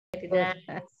So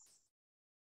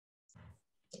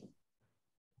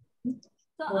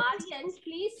Aryan,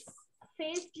 please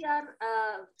face your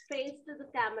face to the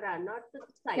camera, not to the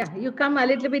side. Yeah, you come a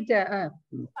little bit.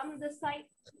 From the side.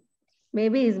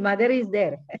 Maybe his mother is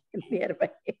there nearby.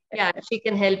 Yeah, she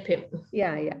can help him.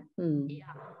 Yeah, yeah.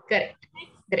 Yeah, correct.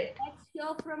 Great. Let's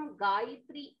hear from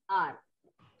Gayatri R.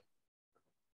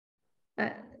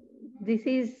 This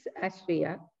is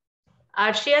Ashriya.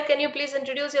 Arshia, can you please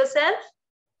introduce yourself?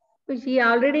 She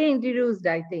already introduced,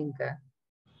 I think.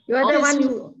 You are the one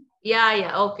who... Yeah,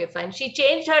 yeah. Okay, fine. She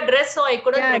changed her dress, so I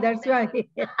couldn't. Yeah, that's why. Okay.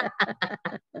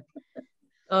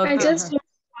 I just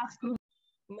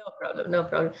No problem, no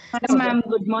problem. ma'am,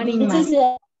 good morning, ma'am.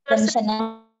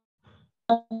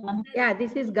 Yeah,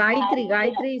 this is Gayatri.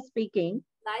 Gayatri is speaking.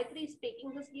 Gayatri is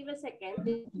speaking. Just give a second.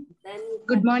 Then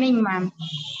Good morning, ma'am.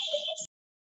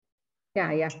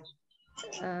 Yeah, yeah.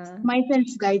 Myself,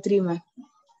 Gayatri, ma'am.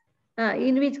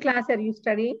 In which class are you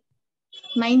studying?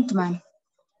 9th, ma'am.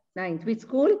 9th. Which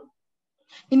school?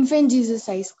 Infant Jesus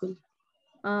High School.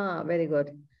 Ah, very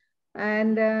good.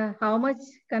 And how much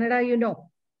Kannada you know?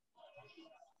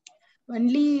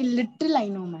 Only little I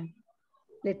know, ma'am.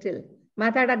 Little.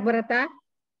 Matadak Bharata?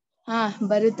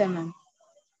 Barutte, ma'am.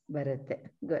 Bharutte.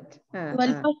 Good.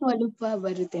 Swalupa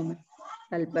Barutte, ma'am.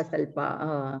 Salpa,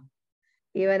 salpa.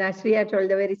 Even Ashriya told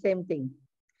the very same thing.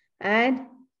 And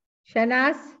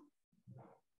Shanas?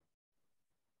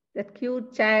 That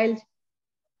cute child.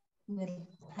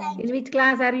 In which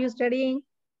class are you studying?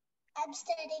 I'm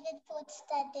studying in 4th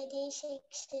standard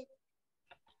section.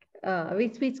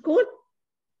 Which school?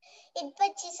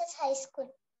 Infant Jesus High School.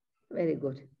 Very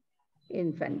good.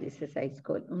 Infant Jesus High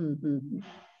School.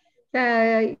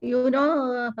 You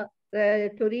know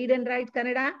to read and write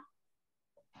Kannada?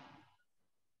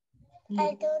 I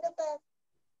don't know, but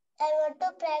I want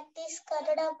to practice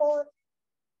Kannada more.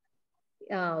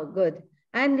 Oh, good.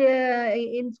 And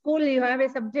in school, you have a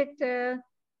subject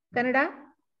Kannada?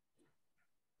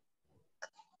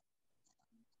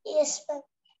 Yes,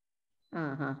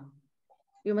 ma'am.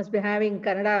 You must be having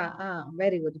Kannada.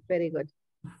 Very good, very good.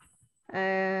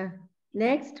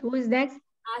 Next, who is next?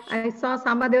 I saw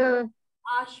some other.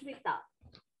 Ashwita.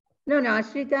 No,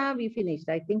 Ashwita, we finished,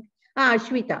 I think.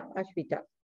 Ashwita.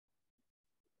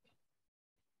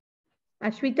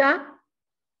 Ashwita?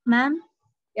 Ma'am?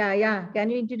 Yeah. Can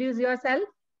you introduce yourself?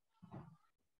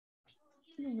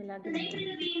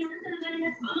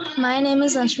 My name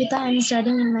is Ashwita. I'm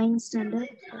studying in 9th standard.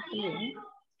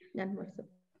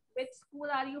 Which school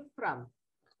are you from?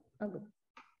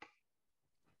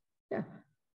 Yeah.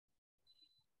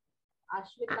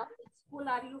 Ashwita, which school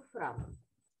are you from?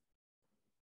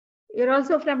 You're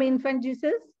also from Infant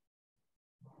Jesus?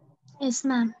 Yes,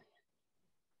 ma'am.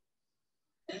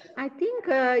 I think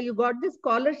you got the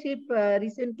scholarship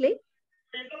recently.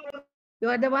 You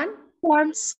are the one?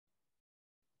 Once.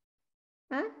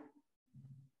 Huh?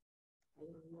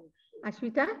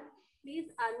 Ashwita?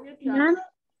 Please unmute yourself.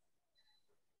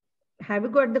 Have you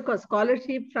got the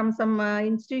scholarship from some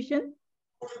institution?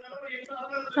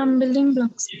 From Building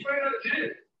Blocks.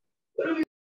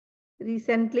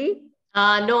 Recently?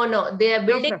 No. They are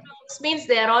building blocks means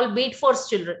they are all beat force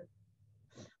children.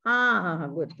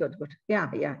 Good. Yeah.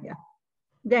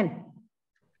 Then?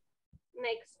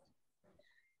 Next.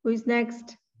 Who is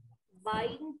next?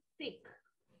 Vaintik.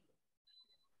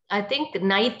 I think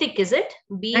Naitik, is it?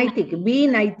 Naitik. B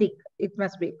Naitik. It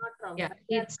must be. Not wrong. Yeah,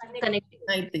 it's connected.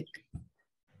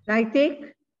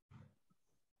 Naitik?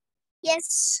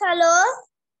 Yes, hello.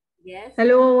 Yes.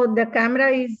 Hello, the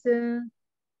camera is...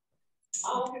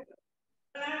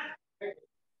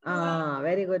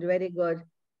 very good.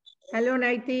 Hello,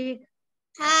 Naitik.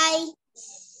 Hi.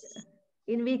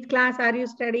 In which class are you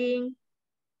studying?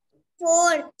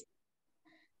 4th.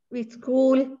 Which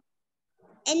school?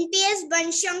 NPS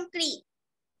Banshankri.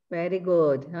 Very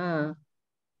good.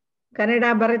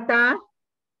 Kannada Bharata?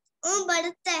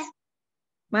 Barutte.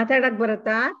 Matadak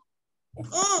Bharata?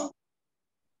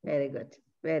 Very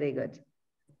good.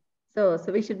 So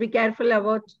we should be careful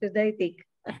about Naitik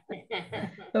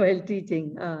while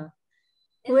teaching.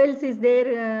 Who else is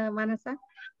there, Manasa?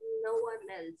 No one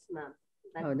else,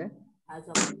 ma'am. As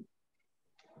of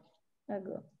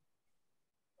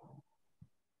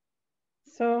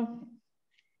So,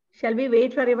 shall we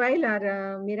wait for a while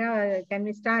or Mira, can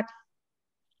we start?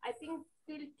 I think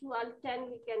till 12:10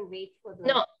 we can wait for the...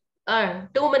 No,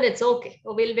 2 minutes, okay.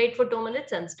 We'll wait for 2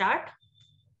 minutes and start.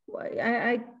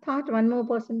 I thought one more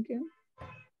person came.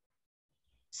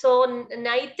 So,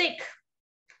 Naitik,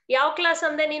 ಯಾವ class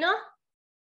ಅಂದೆ ನೀನು?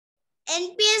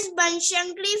 NPS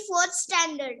Banshankri 4th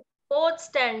standard. 4th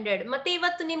standard. ಮತ್ತೆ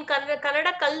ಇವತ್ತು ನೀನ್ ಕನ್ನಡ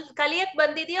ಕಲಿಯಕ್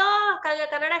ಬಂದಿದ್ಯಾ,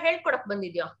 ಕನ್ನಡ ಹೇಳ್ಕೊಡಕ್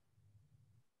ಬಂದಿದ್ಯಾ?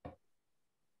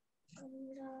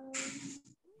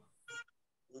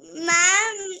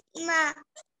 Ma'am,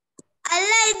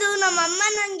 ಅಲ್ಲ, ಇದು ನಮ್ಮಮ್ಮ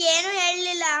ನಂಗೆ ಏನು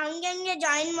ಹೇಳಲಿಲ್ಲ, ಹಂಗೆ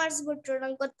ಜಾಯಿನ್ ಮಾಡಿಸ್ಬಿಟ್ರು,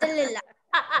 ನಂಗೆ ಗೊತ್ತಿರ್ಲಿಲ್ಲ.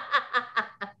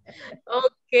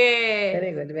 Okay,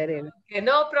 very good, very good.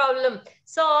 No problem.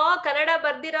 So Kannada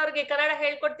ಬರ್ದಿರೋರ್ಗೆ Kannada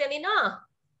ಹೇಳ್ಕೊಡ್ತೀಯ ನೀನು?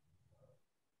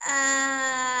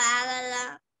 ಆಗಲ್ಲ.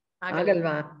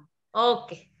 ಆಗಲ್ವಾ?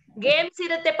 ಓಕೆ. ಗೇಮ್ಸ್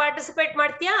ಇರುತ್ತೆ, ಪಾರ್ಟಿಸಿಪೇಟ್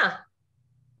ಮಾಡ್ತೀಯಾ?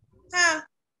 ಹಾ.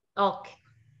 Okay,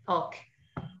 okay.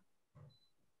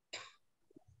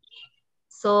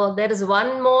 So there is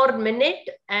one more minute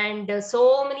and so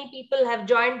many people have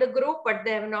joined the group, but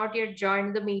they have not yet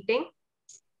joined the meeting.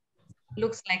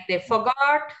 Looks like they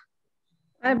forgot.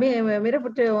 Mira,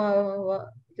 put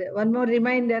one more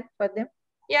reminder for them.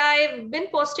 Yeah, I've been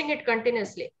posting it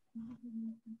continuously.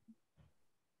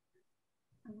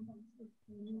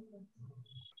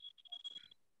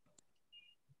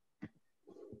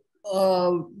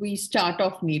 We start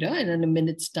off, Mira, in a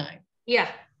minute's time. Yeah.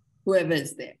 Whoever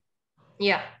is there.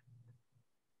 Yeah.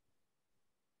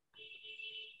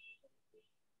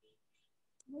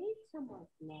 Wait some more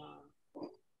now.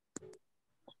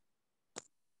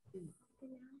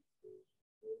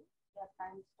 Your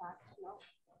time starts now.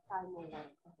 Time over.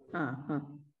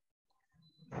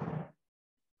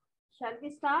 Shall we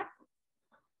start?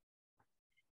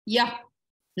 Yeah,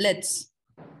 let's.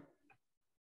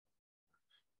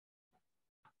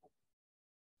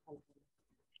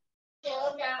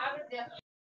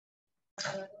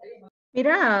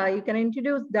 Mira, you can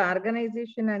introduce the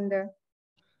organization and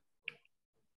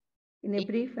in a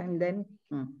brief, and then.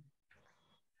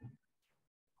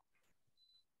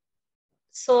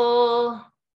 So,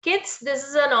 kids, this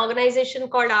is an organization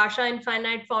called Aasha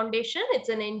Infinite Foundation.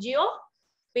 It's an NGO.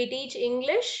 We teach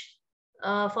English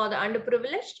for the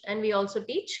underprivileged, and we also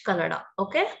teach Kannada.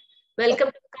 Okay.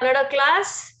 Welcome to the Kannada class.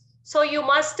 So you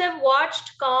must have watched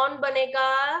Kaun Banega.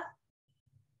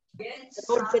 Yes.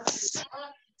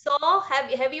 So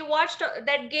have you watched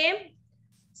that game?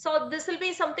 So this will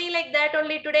be something like that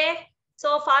only today. So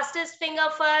fastest finger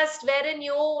first, wherein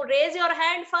you raise your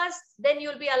hand first, then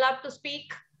you'll be allowed to speak.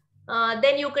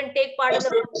 Then you can take part in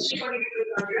the.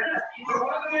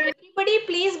 Everybody,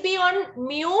 please be on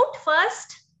mute first.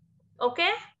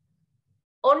 Okay.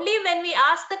 Only when we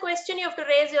ask the question, you have to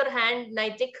raise your hand,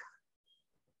 Naitik.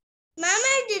 Ma'am,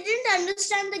 I didn't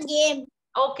understand the game.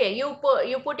 Okay, you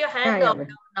put your hand down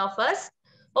now first.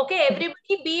 Okay,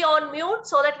 everybody be on mute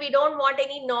so that we don't want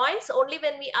any noise. Only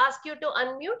when we ask you to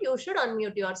unmute, you should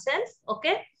unmute yourself.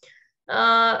 Okay.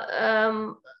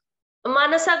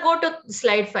 Manasa, go to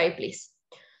slide 5, please.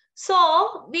 So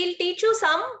we'll teach you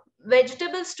some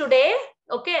vegetables today.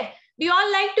 Okay. Do you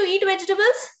all like to eat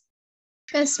vegetables?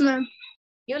 Yes, ma'am.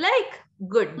 You like?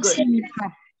 Good, good.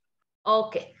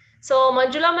 Okay. So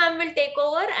Manjula ma'am will take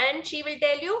over and she will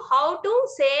tell you how to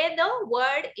say the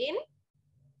word in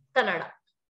Kannada.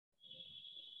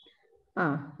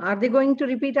 Are they going to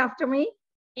repeat after me?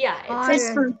 Yeah,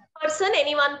 it's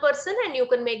any one person, and you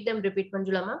can make them repeat,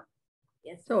 Manjula ma'am.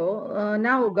 Yes. So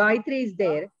now Gayatri is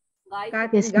there.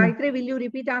 Yes, Gayatri, will you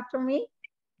repeat after me?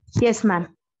 Yes, ma'am.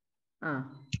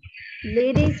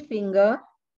 Lady's finger,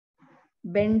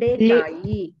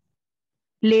 bendekai.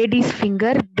 Lady's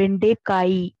finger,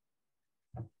 bendekai.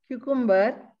 Cucumber,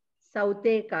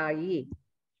 sautekai.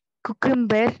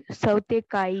 Cucumber,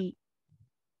 sautekai.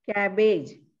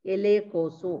 Cabbage,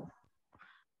 elekosu.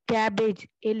 Cabbage,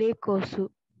 elekosu.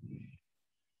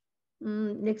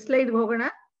 Next slide, hogana.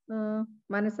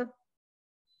 Manasa.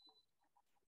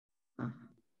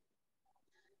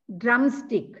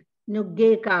 Drumstick,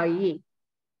 nuggekai.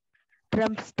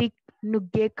 Drumstick,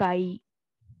 nuggekai.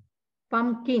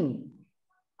 Pumpkin,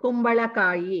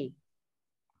 kumbalakai.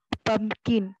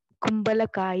 Pumpkin,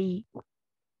 kumbalakai.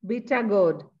 Bitter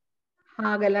gourd,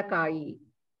 hagalakai.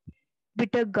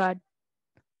 Bitter gourd,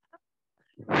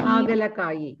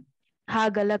 hagalakai.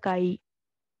 Hagalakai.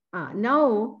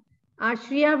 Now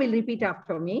Ashriya will repeat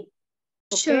after me.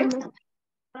 Okay?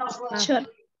 Sure.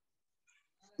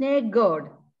 Snake gourd.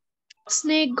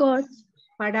 Snake gourd.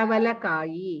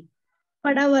 Padavalakai.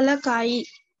 Padavalakai.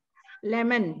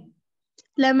 Lemon.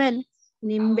 Lemon.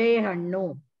 Nimbe hannu.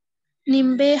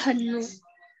 Nimbe hannu.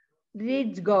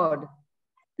 Ridge gourd.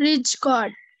 Ridge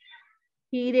gourd.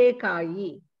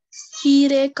 Hirekai.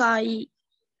 Hirekai.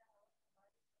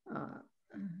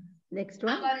 Next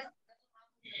one.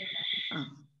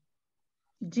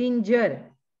 Ginger.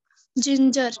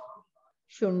 Ginger.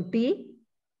 Shunti.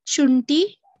 Shunti.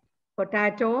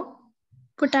 Potato.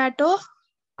 Potato.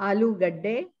 Aloo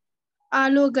gadde.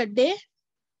 Aloo gadde.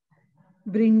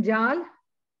 Brinjal,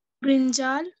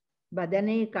 Brinjal,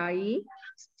 Badanekai,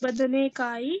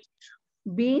 Badanekai,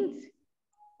 beans,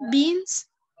 beans,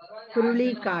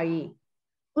 Hurulikai.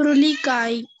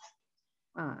 Urulikai.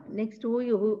 Next, who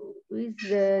is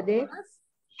there?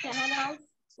 Shahanaz,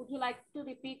 would you like to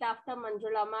repeat after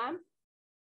Manjula ma'am?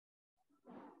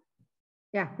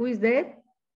 Yeah, who is there?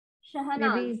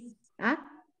 Shahanaz. Maybe,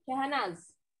 Shahanaz.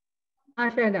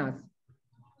 Shahnaz.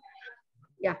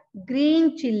 Yeah,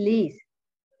 green chilies.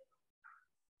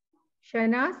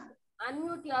 Shahnaz,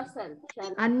 Unmute yourself.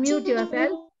 Shahanaz. unmute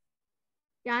yourself.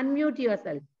 Yeah, unmute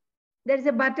yourself. There's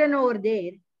a button over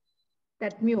there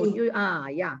that mute. You,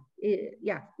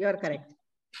 yeah, you're correct.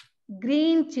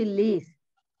 Green chilies.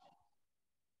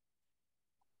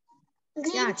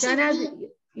 Yeah, Shahnaz,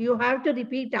 you have to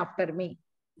repeat after me.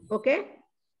 Okay?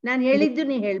 Nan heliddu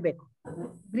nee helbeku.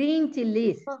 Green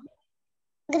chilies.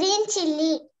 Green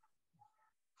chili.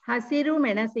 Hasiru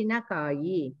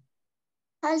menasinakai.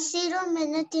 Hasiru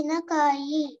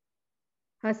ಮೆಣಸಿನಕಾಯಿ.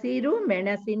 Hasiru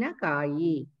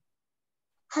menasinakai.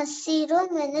 ಹಸಿರು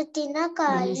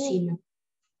ಮೆಣಸಿನಕಾಯಿ.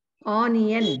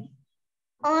 Onion.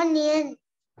 Onion.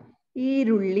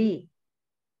 ಈರುಳ್ಳಿ.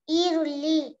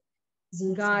 ಈರುಳ್ಳಿ.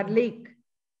 Garlic.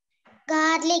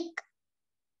 Garlic.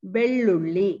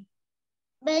 ಬೆಳ್ಳುಳ್ಳಿ.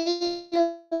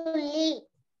 ಬೆಳ್ಳುಳ್ಳಿ.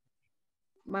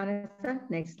 Manasa,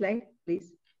 next slide, please.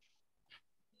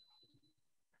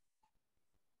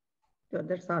 So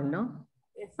that's all, no?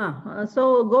 Yes.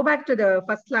 So go back to the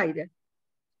first slide.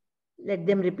 Let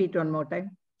them repeat one more time.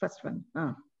 First one.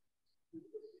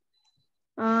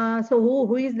 So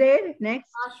who is there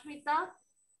next? Ashwita.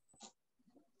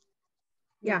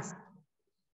 Yes.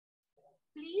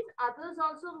 Please, others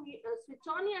also switch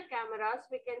on your cameras.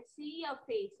 We can see your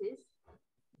faces.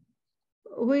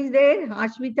 Who is there?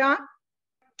 Ashwita?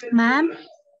 Ma'am,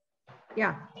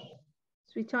 Yeah.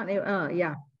 Switch on.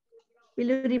 Yeah. Will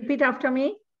you repeat after me?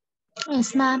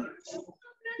 yes, ma'am.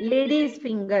 Lady's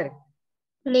finger.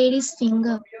 Lady's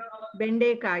finger,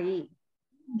 Bendekai.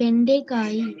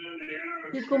 Bendekai,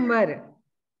 Cucumber.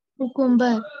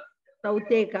 cucumber,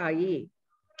 Sautekai.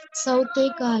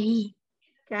 Sautekai,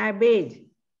 Cabbage.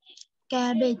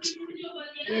 cabbage,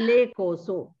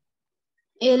 ಎಲೆಕೋಸು.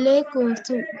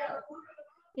 ಎಲೆಕೋಸು.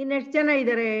 ಇನ್ನು ಎಷ್ಟು ಜನ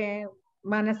ಇದ್ದಾರೆ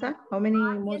ಮಾನಸ? How many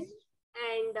more?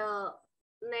 And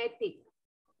Naitik.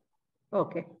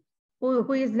 Okay.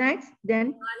 Who is next then?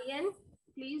 Aryan,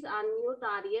 please unmute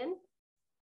Aryan.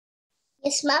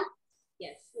 Yes, ma'am.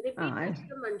 Yes. Repeat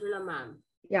after Manjula ma'am.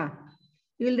 Yeah.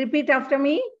 You will repeat after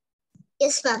me.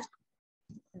 Yes, ma'am.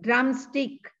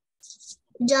 Drumstick.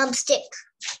 Drumstick.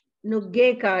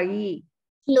 ನುಗ್ಗೆಕಾಯಿ.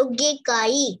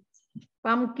 ನುಗ್ಗೆಕಾಯಿ.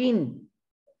 Pumpkin.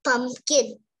 Pumpkin.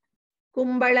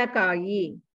 ಕುಂಬಳಕಾಯಿ.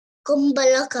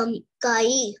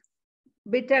 ಕುಂಬಳಕಾಯಿ.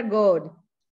 Bitter gourd.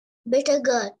 Bitter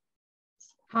gourd.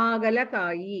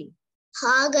 ಹಾಗಲಕಾಯಿ.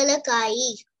 ಹಾಗಲಕಾಯಿ.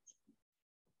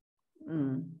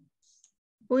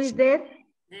 Who is there?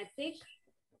 Naitik.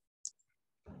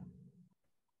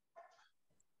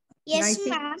 Yes, Naitik.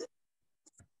 ma'am.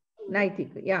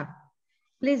 Naitik. Yeah.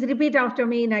 Please repeat after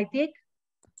me, Naitik.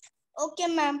 Okay,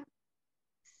 ma'am.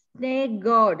 Snake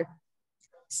gourd.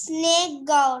 Snake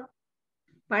gourd.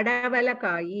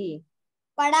 ಪಡವಲಕಾಯಿ.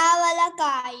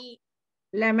 ಪಡವಲಕಾಯಿ.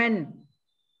 Lemon.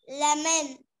 Lemon.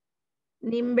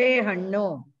 ನಿಂಬೆ ಹಣ್ಣು.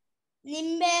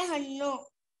 ನಿಂಬೆಹಣ್ಣು.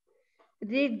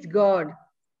 Ridge gourd.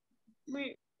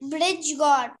 Bridge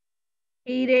gourd.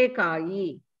 ಹೀರೆಕಾಯಿ.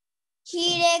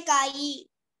 ಹೀರೆಕಾಯಿ.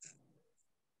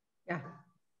 Yeah.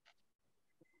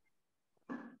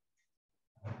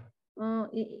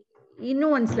 ಇನ್ನೂ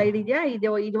ಒಂದು ಸ್ಲೈಡ್ ಇದೆಯಾ?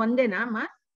 ಇದು ಒಂದೇನಾ ಅಮ್ಮ?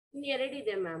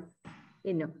 ಎರಡಿದೆ ಮ್ಯಾಮ್.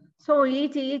 ಇನ್ನು. So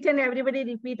each and everybody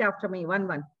repeat after me. One,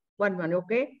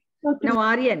 okay? Now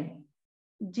Aryan.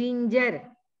 Ginger.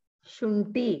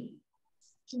 ಶುಂಠಿ.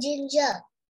 Ginger.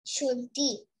 ಶುಂಠಿ.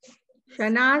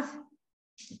 Shahnaz.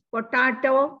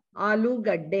 Potato.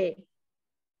 ಆಲೂಗಡ್ಡೆ.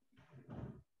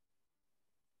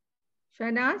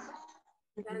 Shahnaz.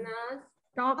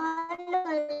 Talk.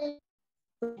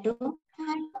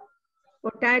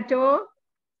 Potato.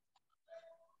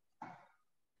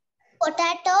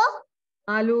 Potato.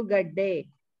 ಆಲೂಗಡ್ಡೆ.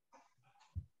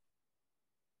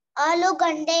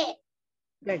 ಆಲೂಗಡ್ಡೆ.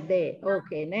 ಗಡ್ಡೆ.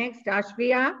 Okay. Next.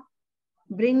 Ashpriya.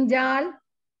 Brinjal.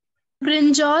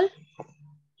 Brinjal,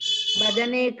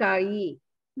 ಬದನೆಕಾಯಿ.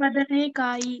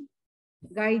 ಬದನೆಕಾಯಿ.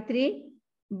 Gayatri.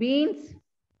 Beans.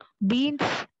 beans,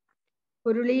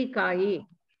 ಹುರುಳಿಕಾಯಿ.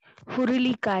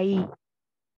 ಹುರುಳಿಕಾಯಿ.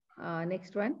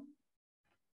 Next one.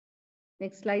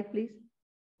 Next slide, please.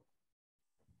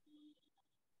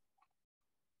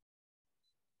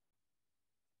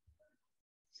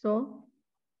 So,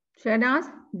 Shahnaz,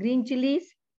 green chilies.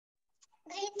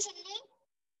 Green chili.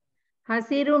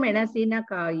 Hasiru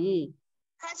menasinakai.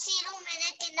 ಹಸಿರು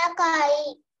ಮೆಣಸಿನಕಾಯಿ.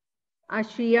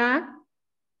 Ashriya,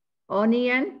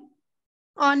 onion.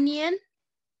 Onion.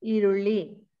 Irulli.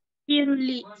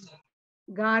 Irulli.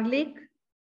 Garlic.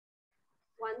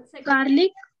 1 second.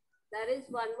 Garlic. There is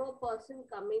one more person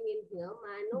coming in here.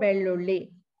 Manu. Bellulli.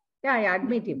 Yeah,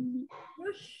 admit him.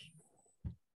 Shrush.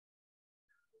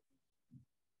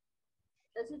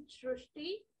 Is it Shrushti?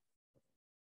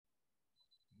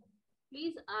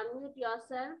 Please unmute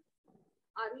yourself.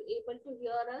 Are you able to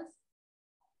hear us?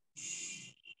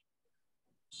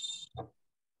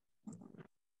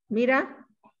 Meera?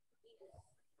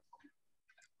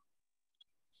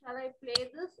 Shall I play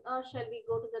this or shall we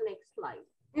go to the next slide?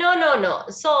 No.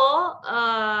 So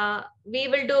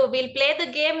we'll play the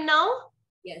game now.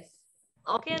 Yes.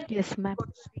 Okay. Yes, ma'am.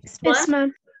 Yes,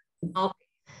 ma'am. Okay.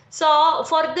 So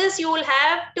for this, you will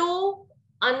have to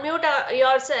unmute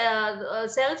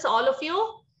yourselves, all of you.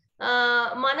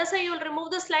 Manasa, you will remove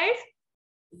the slide.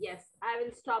 Yes, I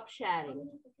will stop sharing.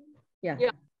 Yeah.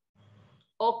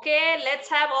 Okay, let's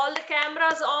have all the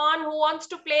cameras on. Who wants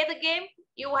to play the game?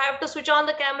 You have to switch on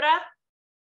the camera.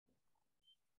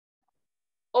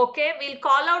 Okay, we'll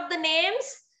call out the names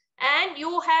and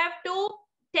you have to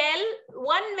tell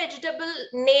one vegetable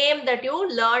name that you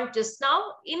learned just now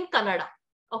in Kannada.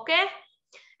 Okay,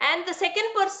 and the second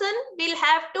person will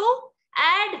have to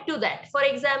add to that. For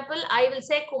example, I will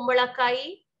say kumbalakai,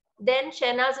 then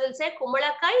Shenaz will say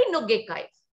kumbalakai nuggekai,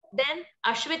 then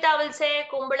Ashwita will say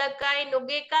kumbalakai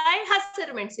nuggekai hasir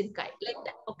mensinkai, like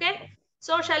that. Okay,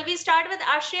 so shall we start with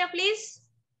Ashya, please?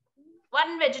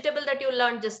 One vegetable that you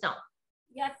learned just now.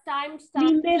 Yeah, time starts.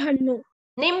 Nimbe hannu.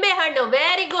 Nimbe hannu,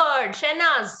 very good.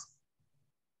 Shenaz.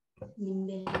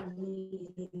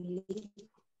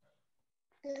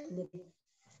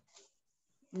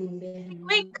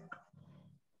 Quick.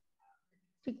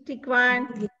 Tick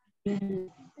one.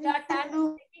 Your time is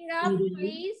picking up,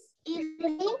 please.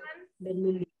 ಈರುಳ್ಳಿ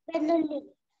ಬೆಳ್ಳುಳ್ಳಿ.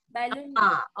 Balloon.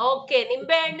 Okay,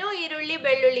 nimbe hannu, irulli,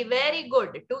 bellulli. Very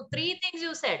good. 3 things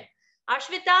you said.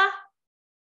 Ashwita.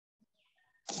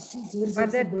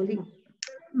 Further tick.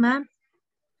 Ma'am.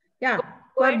 Yeah,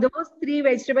 for those 3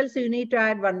 vegetables, you need to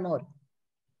add one more.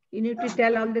 You need to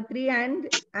tell all the 3 and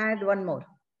add one more.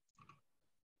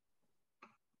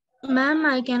 Ma'am,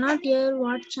 I cannot hear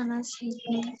what Chana said.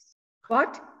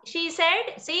 What? She said,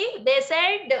 see, they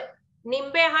said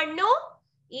nimbe hannu,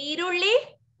 irulli,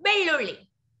 bellulli.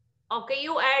 Okay,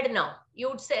 you add now. You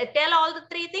say, tell all the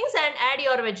 3 things and add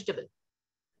your vegetable.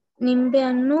 Nimbe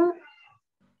hannu,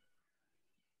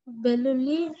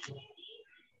 belulli.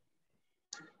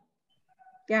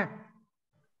 Yeah.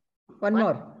 One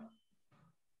more.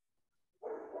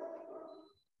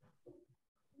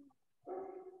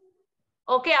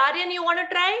 Okay, Aryan, you want to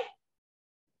try?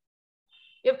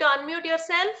 You have to unmute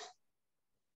yourself.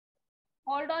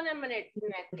 Hold on a minute.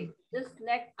 Just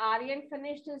let Aryan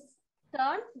finish his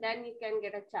turn, then you can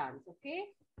get a chance, okay?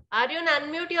 Aryan,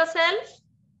 unmute yourself.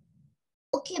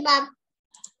 Okay, ma'am.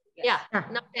 Yeah,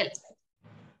 now tell.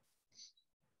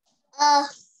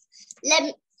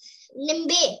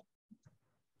 Nimbe.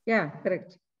 Yeah,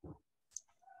 correct.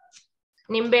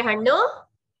 Nimbe hannu.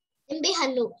 Nimbe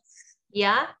hannu.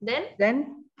 Yeah, then?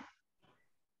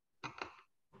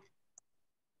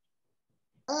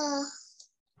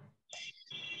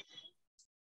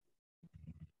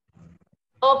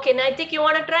 Okay, Naitik, you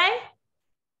want to try?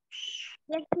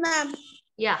 Yes, ma'am.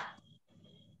 Yeah.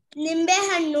 ನಿಂಬೆ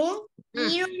ಹಣ್ಣು,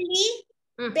 ಈರುಳ್ಳಿ,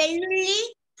 ಬೆಳ್ಳುಳ್ಳಿ,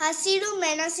 ಹಸಿರು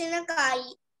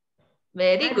ಮೆಣಸಿನಕಾಯಿ.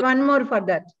 Very good. One more for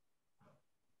that.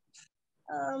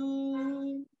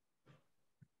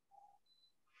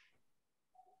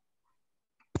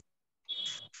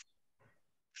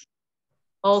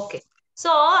 Okay.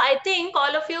 So I think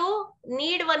all of you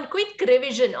need one quick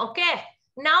revision. Okay.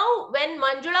 Now, when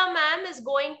Manjula ma'am is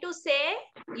going to say,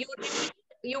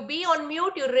 you be on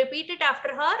mute, you repeat it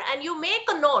after her and you make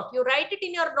a note. You write it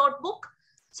in your notebook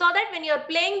so that when you're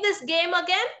playing this game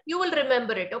again, you will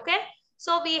remember it. Okay.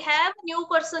 So we have a new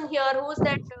person here. Who's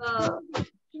that?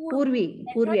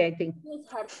 Purvi, I think. Who's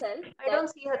herself? I don't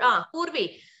see her. Purvi.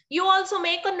 You also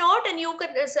make a note and you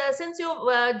can, since you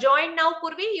joined now,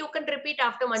 Purvi, you can repeat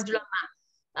after Manjula ma'am.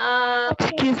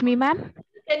 Excuse me, ma'am.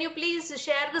 Can you please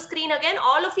share the screen again?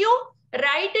 All of you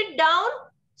write it down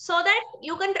so that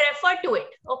you can refer to it.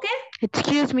 Okay?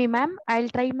 Excuse me, ma'am.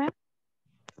 I'll try, ma'am.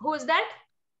 Who is that?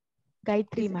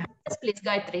 Gayatri, ma'am. Yes, please,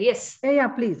 Gayatri. Yes. Yeah,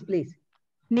 please.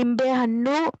 Nimbe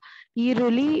hannu,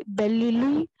 ಈರುಳ್ಳಿ,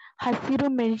 ಬೆಳ್ಳುಳ್ಳಿ, ಹಸಿರು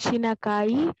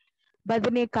ಮೆಣಸಿನಕಾಯಿ,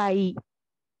 ಬದನೆಕಾಯಿ.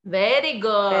 Very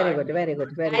good. Very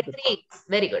good. Gayatri.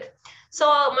 Very good. So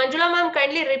Manjula ma'am,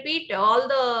 kindly repeat all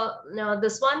the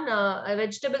this one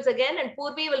vegetables again, and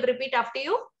Purvi will repeat after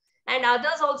you, and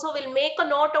others also will make a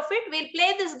note of it. We'll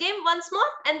play this game once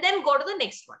more and then go to the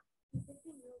next one.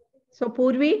 So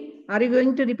Purvi, are you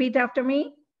going to repeat after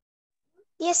me?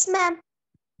 Yes, ma'am.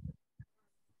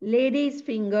 Lady's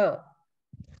finger.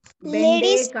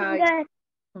 Lady's Bendekai. finger.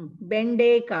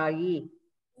 Bendekai.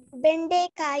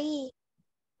 Bendekai.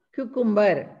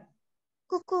 Cucumber.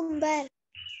 Cucumber.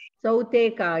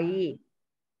 Sautekai.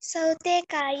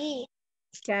 Sautekai.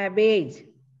 Cabbage.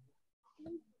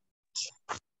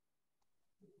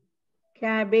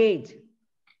 Cabbage.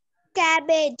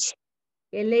 Cabbage.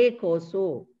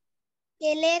 Elekosu.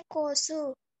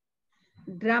 Elekosu.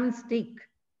 Drumstick.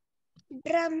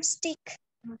 Drumstick.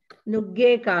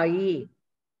 Nuggekai.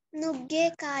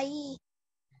 Nuggekai.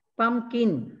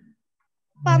 Pumpkin.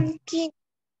 Pumpkin.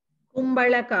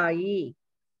 Kumbalakai.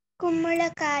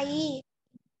 Kumulakai.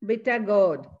 Bitter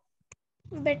gourd.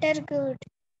 Bitter gourd.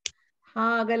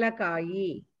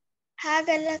 Hagalakai.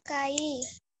 Hagalakai.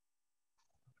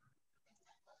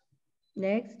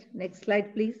 Next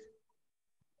slide, please.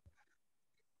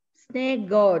 Snake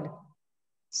gourd.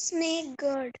 Snake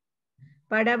gourd.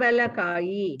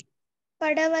 Padavalakai.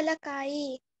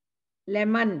 Padavalakai.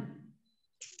 Lemon.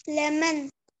 Lemon.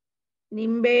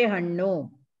 Nimbe hannu.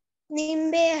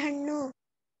 Nimbe hannu.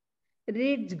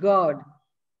 Ridge gourd.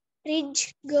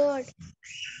 Ridge gourd.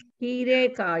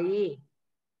 Hirekai.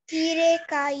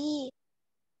 Hirekai.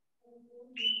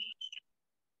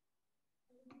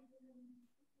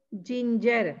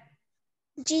 Ginger.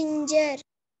 Ginger.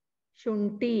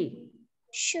 Shunti.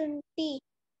 Shunti.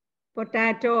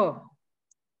 Potato.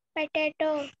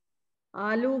 Potato.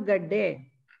 Aloo gadde.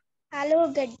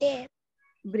 Aloo-gadde.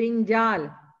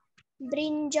 Brinjal.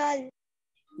 Brinjal.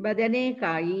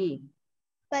 Badanekai.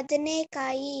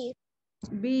 Badanekai.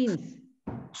 Beans.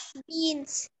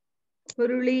 Beans.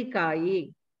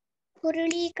 Hurulikai.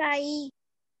 Hurulikai.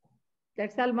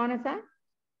 That's all, Manasa?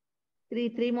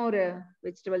 Three more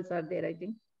vegetables are there, I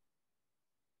think.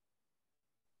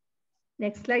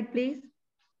 Next slide, please.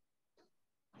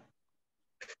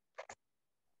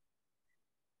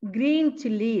 Green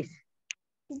chilies.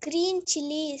 Green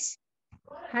chilies.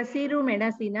 Hasiru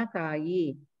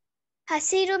menasinakai.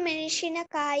 Hasiru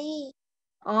menashinakai.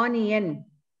 Onion.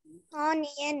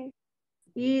 Onion.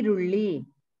 Eerulli.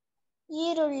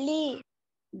 Eerulli.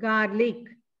 Garlic.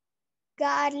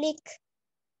 Garlic.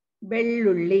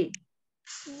 Bellulli.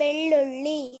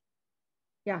 Bellulli.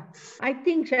 Yeah, I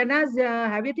think Shanaz,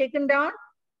 have you taken down?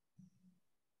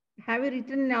 Have you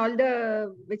written all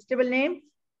the vegetable names?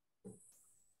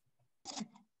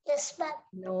 Yes, ma'am.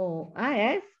 No. Ah,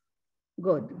 yes.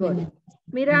 Good, good.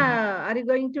 Mira, are you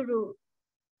going to do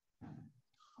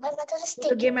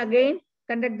the game again?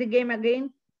 Conduct the game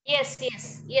again? Yes.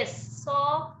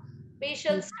 So we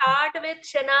shall start with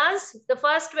Shanaz. The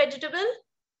first vegetable.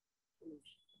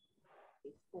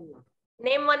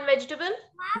 Name one vegetable.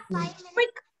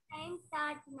 Quick. Time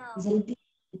starts now.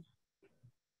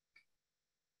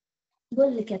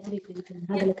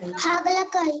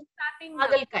 Hagalakai.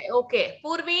 Hagalkai. Okay.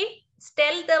 Purvi,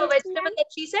 tell the vegetable that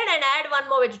she said and add one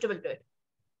more vegetable to it.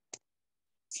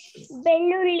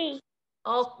 Bellulli.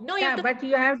 Oh, no, you Yeah, have to. but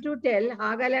you have to tell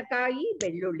Hagalakai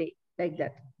Bellulli, like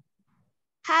that.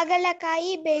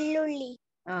 Hagalakai Bellulli.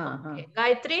 Okay.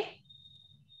 Gayatri.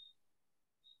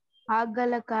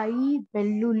 Hagalakayi,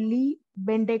 Bellulli,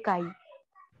 Bendekai.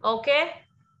 Okay.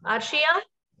 Arshia.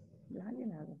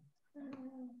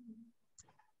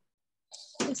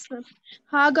 Yes, ma'am.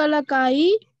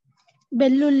 Hagalakayi,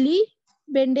 Bellulli,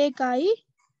 Bendekai,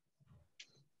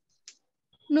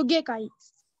 Nuggekai.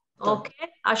 Okay.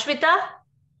 Ashwita.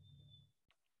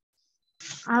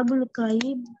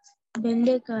 Hagalakayi,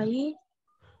 Bendekai,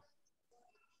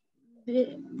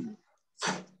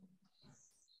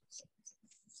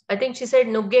 I think she said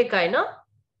Nuggekai, no?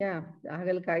 Yeah,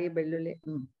 Hagalakai Bellulli.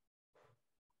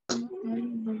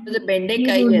 The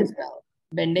Bendekai as well.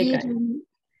 Bendekai.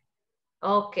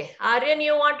 Okay. Aryan,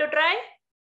 you want to try?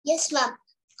 Yes, ma'am.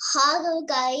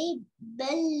 Hagalakai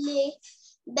Bellulli,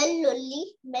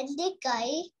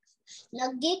 Bendekai,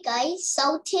 Nuggekai,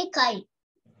 Sautekai.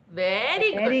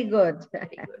 Very good. Very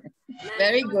good.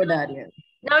 Very good, Arya.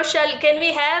 Now, can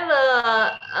we have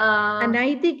And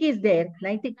Naitik is there.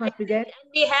 Naitik must be there.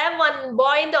 we have one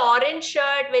boy in the orange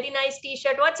shirt, very nice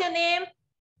t-shirt. What's your name?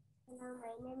 My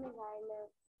name is Arnav.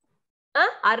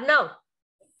 Huh? Arnav.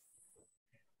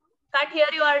 Can't hear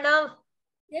you, Arnav.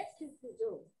 Yes,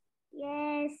 Joe.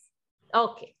 Yes.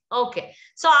 Okay. Okay.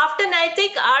 So after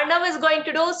Naitik, Arnav is going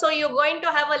to do. So you're going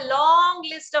to have a long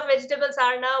list of vegetables,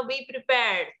 Arnav. Be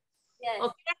prepared. Yes.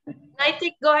 Okay.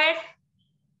 Naitik, go ahead.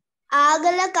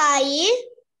 Agalakayi.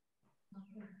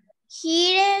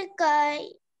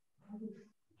 Hirekayi.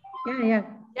 Yeah.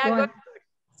 Yeah, Go good. on.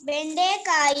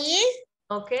 Bendekayi.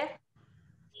 Okay.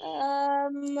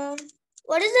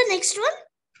 What is the next one?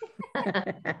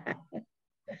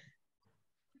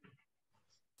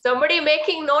 Somebody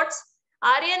making notes.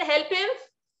 Aryan, help him.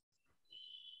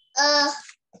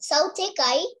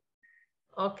 Sautekai.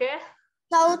 Okay.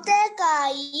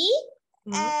 Sautekai.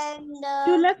 And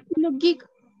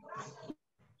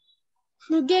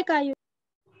Nuggekayi.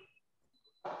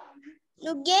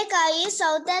 Nuggekayi,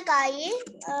 Sautekai.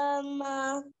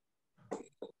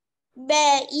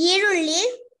 Eerulli.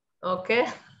 Okay.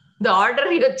 The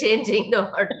order you're changing. The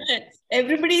order.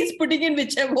 Everybody is putting in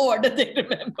whichever order they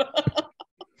remember.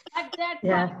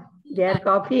 Yeah, they are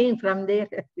copying from their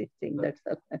thing. That's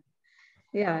all.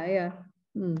 Yeah.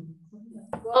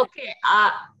 Okay.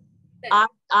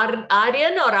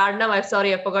 Aryan or Arnav? I'm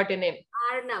sorry, I forgot your name.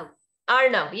 Arnav.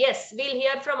 Arnav. Yes, we'll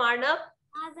hear from Arnav.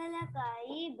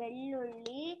 Agalakayi,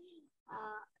 Bellulli,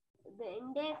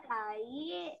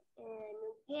 Bendekayi,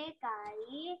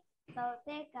 Nuggekayi,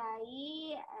 Sautekai,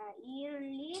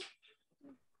 Eerulli,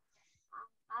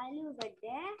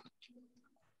 Alugade.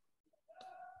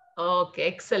 Okay,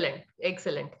 excellent.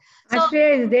 So, Ashriya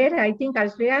is there. I think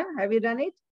Ashriya, have you done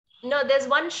it? no, there's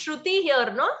one Shruti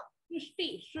here, no?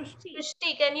 Srushti.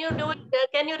 Shruti, can you do it?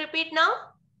 Can you repeat now?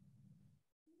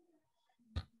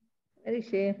 Where is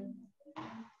she?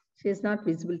 She is not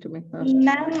visible to me.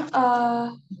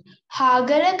 Ma'am,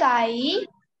 Hagalakayi,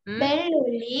 Hmm?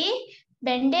 Bellulli,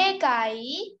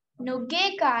 Bendekayi,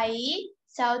 Nuggekayi,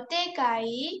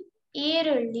 Sautekai,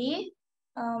 Eerulli,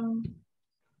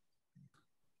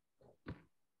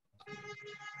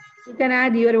 You can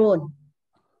add your own.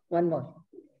 One more.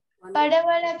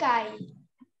 Padavalakayi.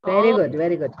 Very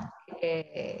good.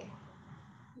 Okay.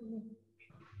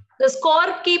 The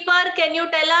scorekeeper, can you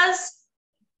tell us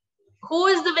who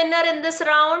is the winner in this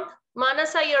round?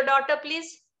 Manasa, your daughter,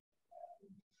 please.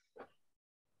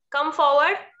 Come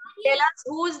forward. Tell us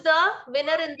who is the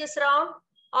winner in this round,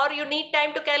 or you need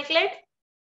time to calculate?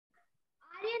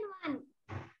 Aryan won.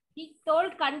 He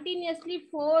told continuously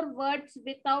 4 words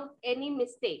without any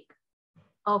mistake.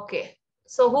 Okay.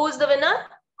 So who is the winner?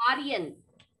 Aryan.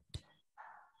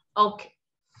 Okay.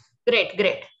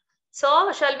 Great.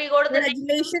 So shall we go to the next?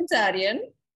 Congratulations,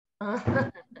 Aryan.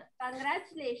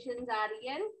 Congratulations,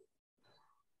 Aryan.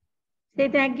 Say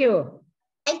thank you.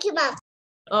 Thank you, ma'am.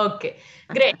 Okay,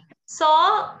 great. So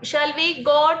shall we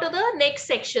go to the next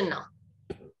section now?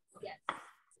 Yes.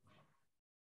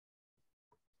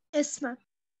 Yes, ma'am.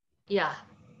 Yeah.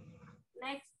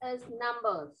 Next is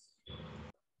numbers.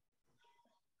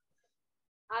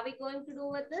 Are we going to do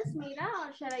with this, Meera,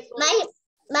 or shall I go?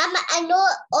 Ma'am, I know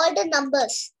all the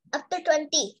numbers up to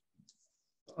 20.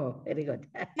 Oh, very good.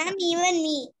 Ma'am, even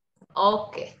me.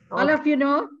 Okay. All of you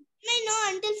know? I know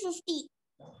until 50.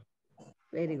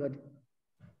 Very good.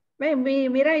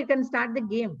 Meera, you can start the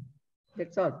game.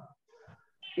 That's all.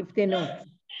 If they know.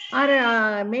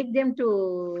 Or make them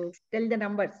to tell the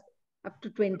numbers up to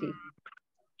 20.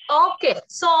 Okay.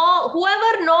 So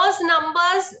whoever knows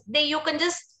numbers, you can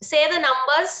just say the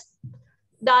numbers.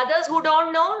 The others who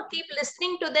don't know, keep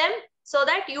listening to them so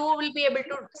that you will be able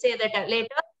to say that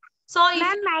later. So if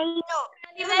Ma'am, I know.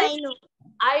 Ma'am, I know.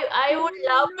 I would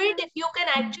love it if you can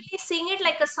actually sing it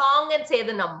like a song and say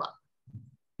the number.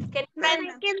 Can you try? Ma'am,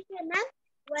 I can say, ma'am.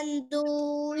 1,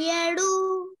 2, 3,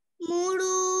 4,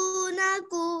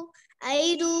 5, 6,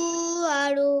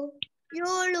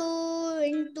 7,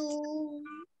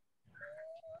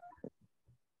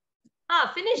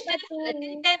 8. Finish.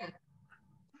 Till 10.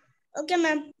 Okay,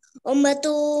 ma'am. 9, 1, 2,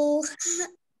 3,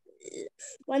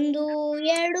 4,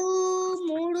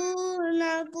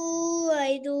 5, 6,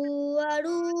 7, 8,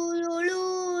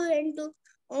 9, 10.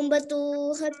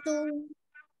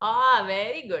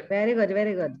 Very good. Very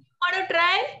good. Want to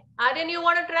try? Aryan, you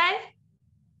want to try?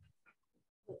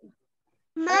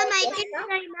 Ma'am, I can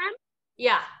try, ma'am.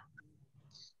 Yeah.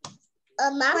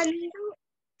 Ma'am.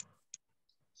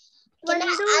 Can I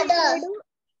add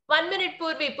 1 minute,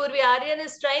 Purvi. Aryan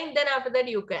is trying. Then after that,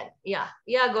 you can. Yeah.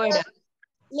 Go ahead.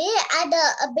 May I add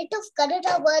a bit of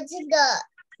Kannada words in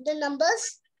the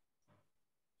numbers?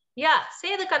 Yeah.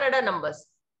 Say the Kannada numbers.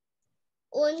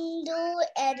 1,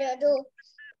 2,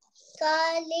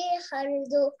 ಕಾಲೆ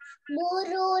ಹರಿದು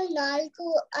 3,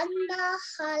 4 ಅನ್ನ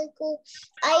ಹಾಲ್ಕು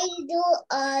 5,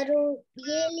 6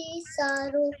 ಏಳಿ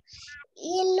ಸಾರು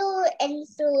 7,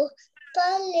 8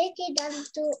 ಪಲ್ಲೆಗೆ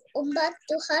ದಂತು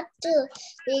 9, 10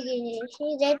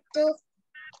 ಹಿರೆತ್ತು.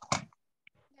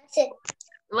 That's it.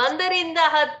 1ರಿಂದ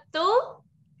 10.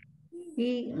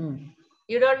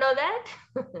 You don't know that?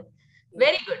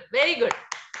 Very good. Very good.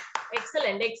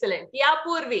 Excellent. Excellent. Yeah,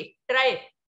 Purvi, try it.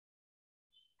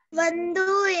 1, 2,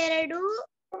 3,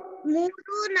 4,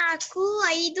 5, 6,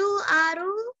 7,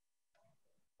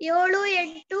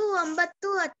 8, 9,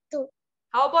 10.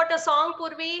 How about a song,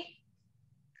 Purvi?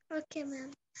 Okay,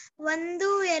 ma'am. 1,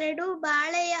 2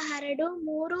 ಬಾಳೆಯ ಹರಡು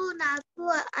 3,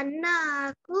 4 ಅನ್ನ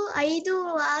ಹಾಕು 5,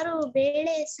 6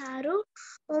 ಬೇಳೆ ಸಾರು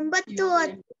 9, 10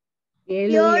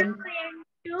 7,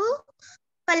 8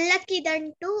 ಪಲ್ಲಕ್ಕಿ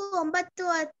ದಂಟು 9,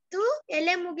 10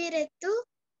 ಎಲೆ ಮುಗಿರೆತ್ತು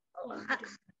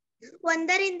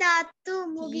 1 ರಿಂದ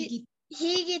 10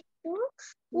 ಹೀಗಿತ್ತು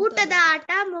ಊಟದ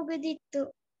ಆಟ ಮುಗಿದಿತ್ತು.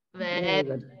 Very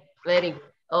good. Very good.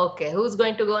 Okay, who's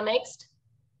going to go next?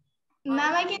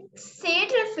 Ma'am, I can say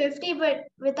till 50, but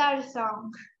without a song.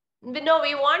 No,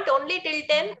 we want only till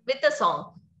 10 with a song.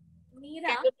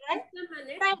 Meera, Can you try? just a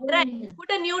minute. Try. Put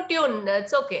a new tune.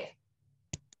 It's okay.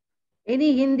 Any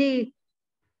Hindi?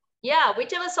 Yeah,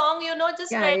 whichever song you know,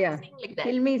 just try to sing like that.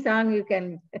 Filmy song you can.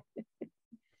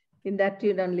 In that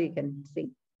tune only you can sing.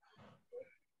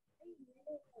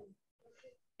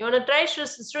 You want to try,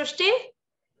 Srushti?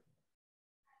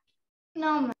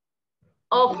 No, ma'am.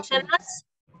 Okay, Shanas?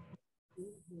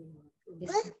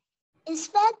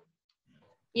 Inspect.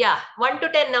 Yeah, 1 to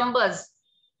 10 numbers.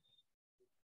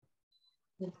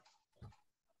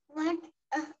 1,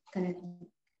 2, 3,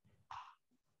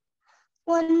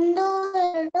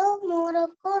 4,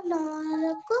 5,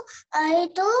 7, 6, 7,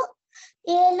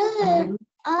 8, 9,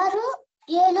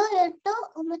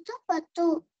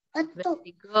 10.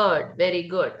 Very good. Very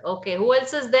good. Okay, who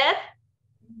else is there?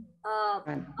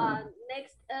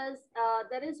 Next is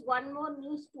there is one more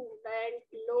new student,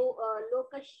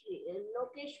 Lokeshwari.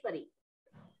 Lokeshwari.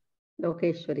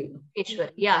 Lokeshwari.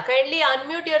 Yeah, kindly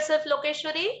unmute yourself,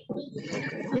 Lokeshwari.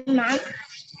 Ma'am.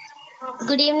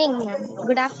 Good evening, ma'am.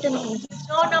 Good afternoon.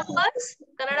 No numbers?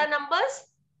 Kannada numbers?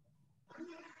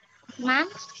 Ma'am?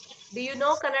 Do you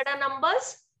know Kannada numbers?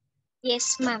 Yes,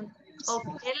 ma'am.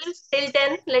 Okay, till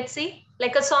 10. Let's see.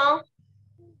 Like a song.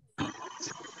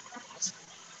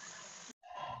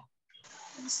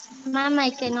 Ma'am, I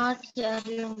cannot hear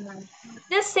you, ma'am.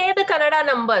 Just say the Kannada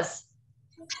numbers.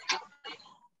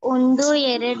 1, 2,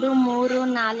 3, 4,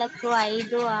 5, 6,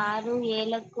 7, 8,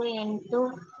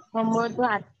 9,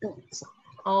 10.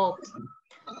 Oh.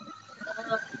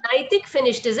 Naitik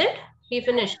finished, is it? He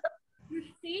finished.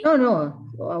 No.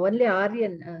 Only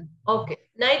Aryan. Okay.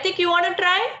 Naitik, you want to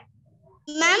try?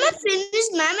 Ma'am, I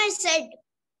finished. Ma'am, I said.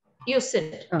 You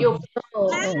sit. Oh. You.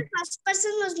 Ma'am, the first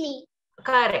person was me.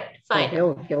 Correct. Fine.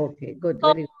 Okay. Good.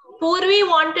 So, Very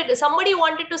good. somebody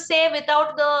wanted to say without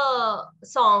the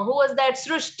song. Who was that?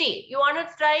 Srushti. You want to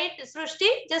try it, Srushti?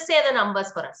 Just say the numbers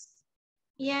for us.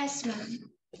 Yes, ma'am.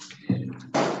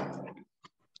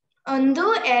 1,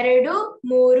 2, 3, 4,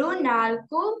 5,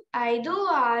 6, 7,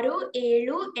 8,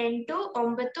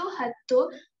 9, 10.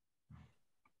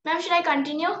 Ma'am, should I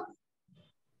continue?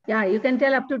 Yeah, you can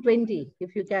tell up to 20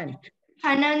 if you can.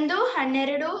 11, 12,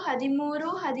 13, 14,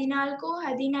 15,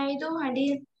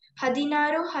 16, 17,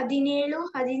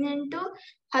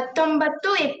 18,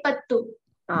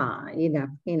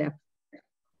 19, 20. Enough.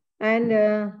 And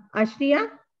Ashriya,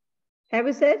 have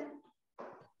you said?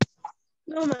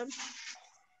 No, ma'am.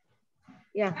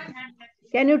 Yeah.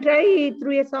 Can you try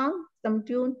through a song, some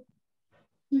tune?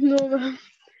 No, ma'am.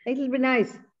 It will be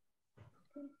nice.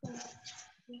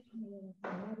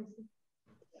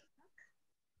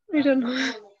 I don't know.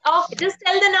 Okay, just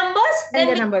tell the numbers. Tell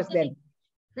the numbers then.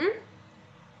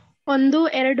 1, 2,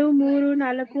 3, 4,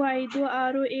 5, 6,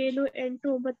 7, 8, 9,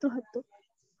 10.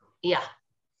 Yeah.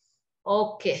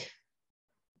 Okay.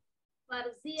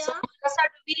 Farzia. So, Manasa,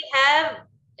 do we have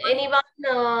anyone,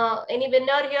 any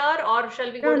winner here, or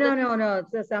shall we go to the... No.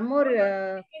 So some more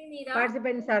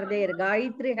participants are there.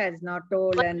 Gayatri has not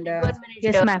told. And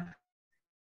Yes, ma'am.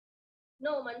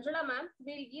 No, Manjula ma'am,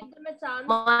 we'll give them a chance.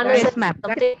 Manasa, Yes, ma'am.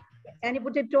 Can you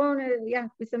put a tone?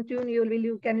 With some tune.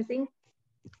 Can you sing?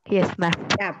 Yes, ma'am.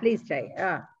 Yeah, please try.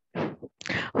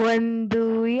 1,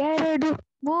 2, 3,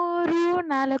 4,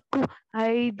 5, 6,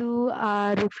 7,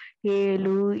 8,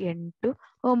 9,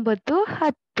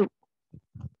 10.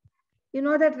 You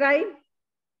know that rhyme?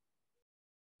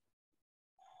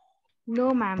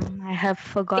 No, ma'am. I have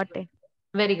forgotten.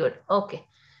 Very good. Okay.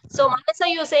 So, Manasa,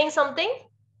 you saying something?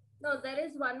 No, there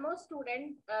is one more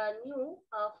student, new,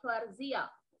 Farzia.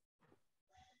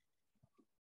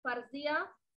 Farzia?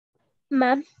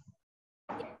 Ma'am.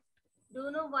 Yes. Do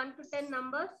you know 1 to 10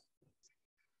 numbers?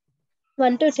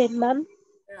 1 to 10, ma'am.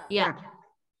 Yeah.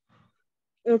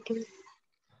 Okay.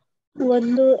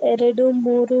 1, 2, 3,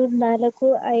 4, 5, 6,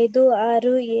 7, 8,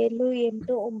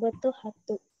 9,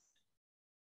 10.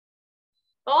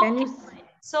 Okay. Can you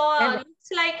So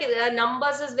looks like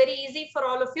numbers is very easy for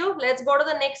all of you. Let's go to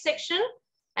the next section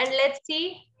and let's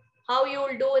see how you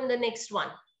will do in the next one.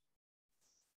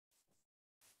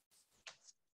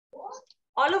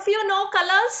 All of you know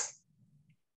colors?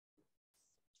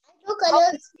 Two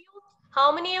colors.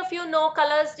 How many of you know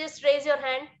colors? Just raise your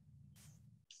hand.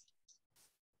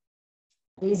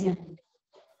 Raise your hand.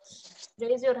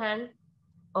 Raise your hand.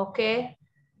 Okay.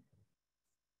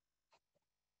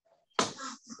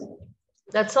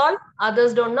 That's all.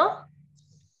 Others don't know.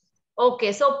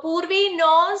 Okay. So Purvi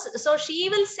knows. So she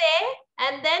will say,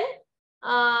 and then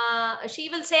she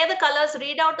will say the colors,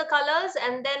 read out the colors,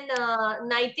 and then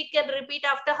Naitik can repeat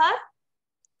after her.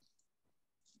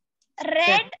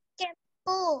 Red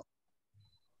kempu.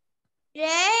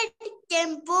 Red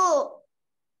kempu.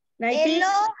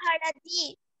 Yellow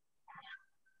hanadi.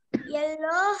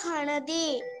 Yellow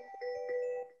hanadi.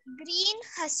 Green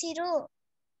hasiru.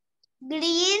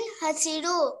 Green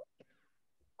hasiru.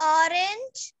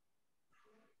 Orange.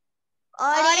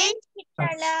 Orange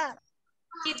kittala.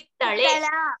 Kittale.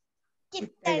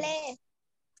 Kittale.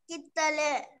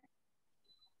 Kittale.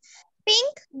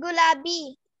 Pink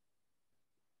gulabi.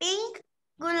 Pink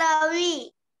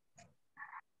gulabi.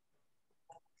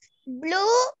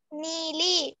 Blue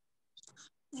neeli.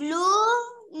 Blue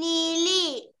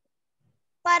neeli.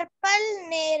 Purple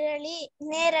nerali.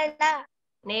 Nerala.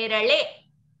 Nerale.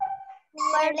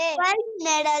 Purple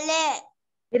nerale.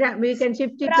 Mira, we can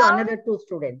shift it to Brown. another two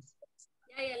students.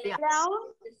 Yeah. Brown.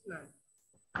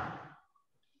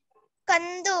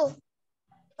 Kandu.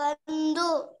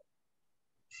 Kandu.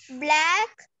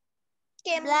 Black.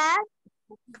 Black.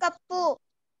 Kappu.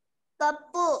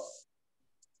 Kappu.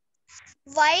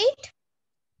 White.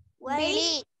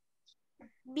 Billy.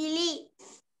 Billy.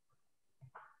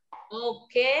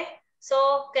 Okay.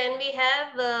 So can we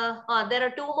have, there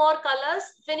are two more colors.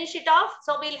 Finish it off.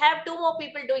 So we'll have two more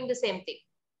people doing the same thing.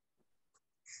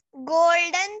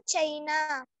 Golden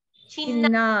China.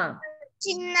 Chinna.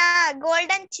 Chinna.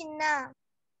 Golden Chinna.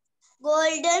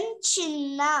 Golden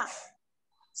Chinna.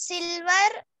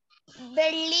 Silver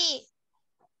Belly.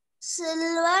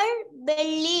 Silver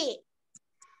Belly.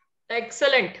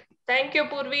 Excellent. Thank you,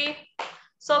 Purvi.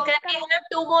 So can we have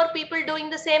two more people doing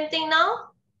the same thing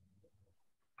now?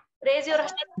 Raise your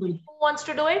hand. Who wants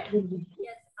to do it?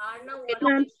 Yes, Arna, Okay,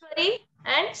 Ma'am. Lokeshwari.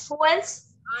 And who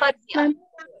else? Farzia.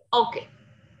 Okay.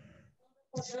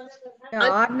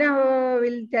 Arna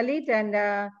will tell it and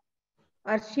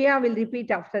Arshia will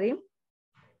repeat after him.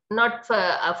 Not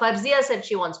Farzia said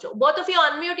she wants to. Both of you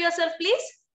unmute yourself,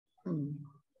 please.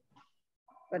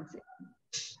 That's it.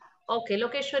 Okay,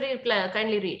 Lokeshwari,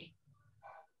 kindly read.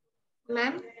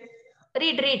 Ma'am.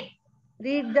 Read.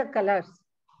 Read the colors.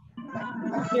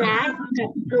 Black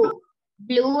kattu.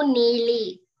 Blue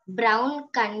neeli. Brown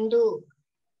kandu.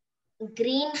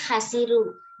 Green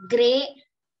hasiru. Grey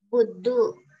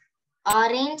buddu.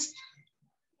 Orange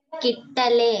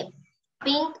kittale.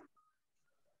 Pink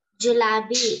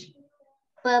julabi.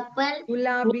 Purple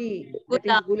Gulabi. That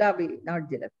is gulabi, not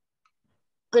jalabi.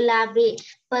 gulabi.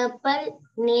 Purple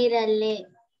neerale.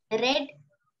 Red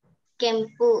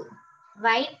kempu.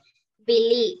 White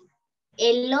billy.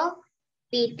 Yellow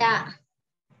pita.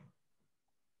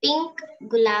 Pink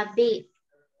gulabi.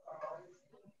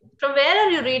 From where are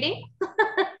you reading?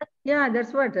 Yeah,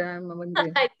 that's what I'm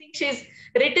wondering. I think she's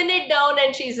written it down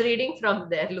and she's reading from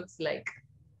there, looks like.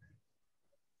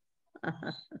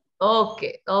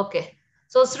 Okay.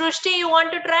 So Srushti, you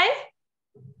want to try?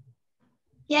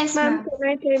 Yes, Ma'am, ma'am. can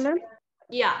I try, ma'am?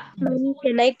 Yeah. Ma'am,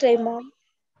 can I try, ma'am?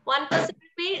 One person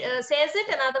says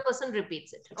it, another person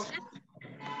repeats it. Okay.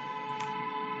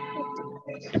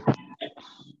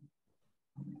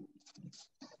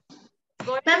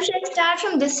 Ma'am, should I start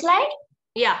from this slide?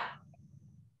 Yeah.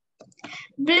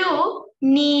 Blue,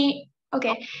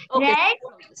 okay. Okay.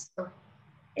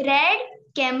 Red,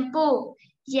 kempu.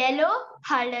 Yellow,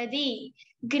 haladi.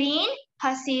 Green,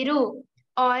 hasiru.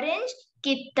 Orange,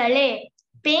 kittale.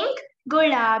 Pink,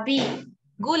 gulabi.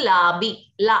 Gulabi.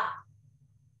 La.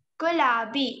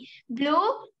 Gulabi.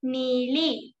 Blue,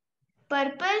 neeli.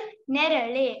 Purple,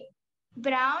 nerale.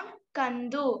 Brown,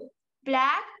 kandu.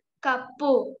 Black,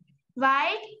 kappu.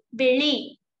 White,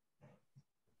 billy.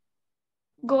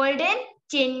 Golden,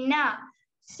 chinna.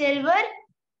 Silver,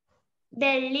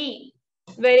 belly.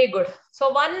 Very good. So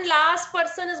one last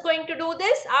person is going to do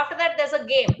this. After that, there's a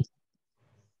game.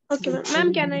 Okay, ma'am.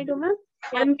 Ma'am, can I do, ma'am?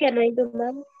 Ma'am, can I do,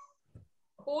 ma'am?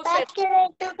 Who said?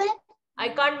 I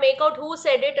can't make out who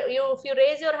said it. If you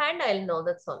raise your hand, I'll know.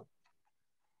 That's all.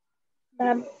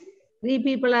 Ma'am. 3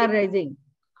 people are raising.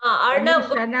 Arnav,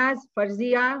 Shanaz,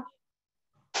 Farzia,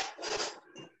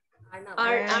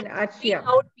 Arna. and Speak Arshia.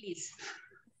 out, please.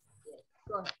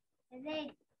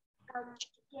 Red.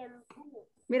 Kempu.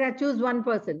 Mira, choose one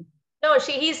person. No,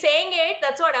 he's saying it.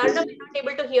 That's what Arnav is not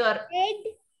able to hear. Red.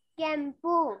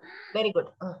 Kempu. Very good.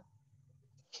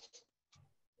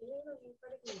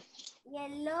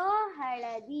 Yellow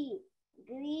haladi.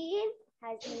 Green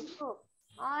hasiru.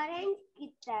 Orange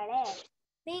kittale. A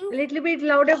Pink. little bit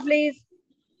louder, please.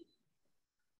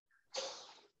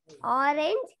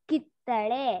 Orange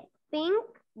kittale. Pink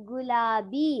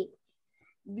gulabi.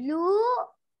 Blue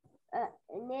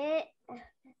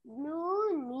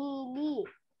neeli.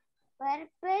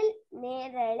 Purple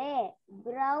nerale.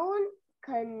 Brown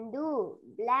kandu.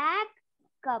 Black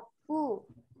kappu.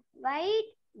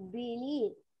 White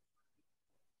bili.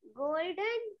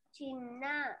 Golden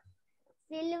chinna.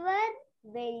 Silver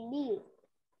velli.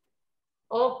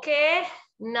 Okay.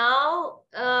 Now,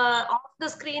 off the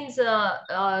screens,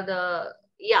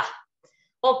 yeah.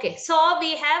 Okay. So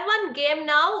we have one game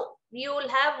now. You will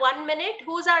have 1 minute.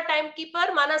 Who's our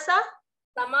timekeeper? Manasa?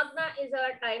 Samagna is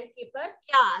our timekeeper.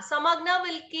 Yeah, Samagna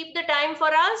will keep the time for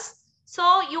us.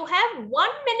 So you have 1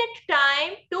 minute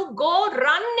time to go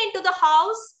run into the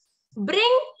house,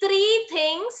 bring 3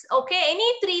 things, okay,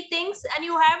 any 3 things, and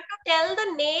you have to tell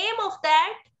the name of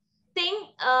that thing,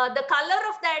 the color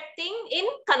of that thing in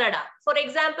Kannada. For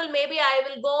example, maybe I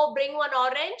will go bring one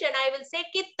orange and I will say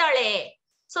Kittale.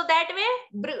 So that way,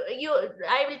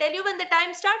 I will tell you when the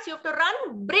time starts, you have to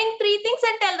run, bring 3 things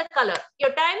and tell the color.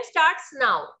 Your time starts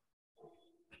now.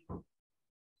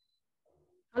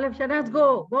 All of Shanaz,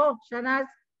 go. Go, Shanaz.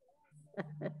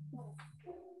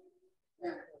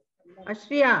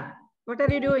 Ashriya, what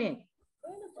are you doing?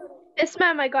 Yes,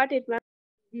 ma'am. I got it, ma'am.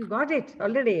 You got it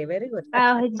already. Very good.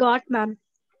 I got, ma'am.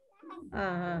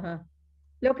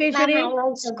 Lokeshwari? Ma'am, I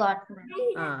also got,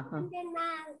 ma'am.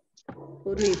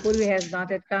 Purvi has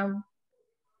not yet come.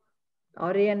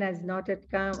 Aryan has not yet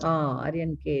come. Oh,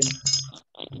 Aryan came.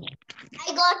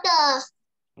 I got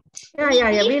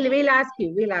Yeah. We'll ask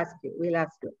you. We'll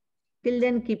ask you. Till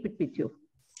then, keep it with you.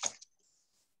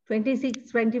 26,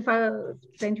 25,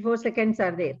 24 seconds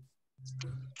are there.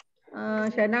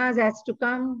 Shanaz has to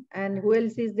come. And who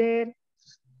else is there?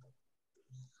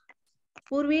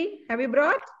 Purvi, have you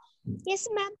brought? Yes,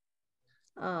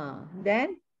 ma'am.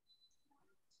 Then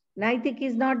Naitik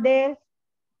is not there.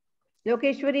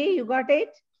 Lokeshwari, you got it?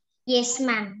 Yes,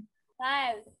 ma'am.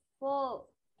 5, 4,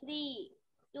 3,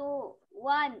 2,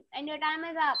 1. And your time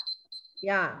is up.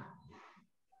 Yeah.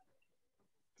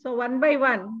 So one by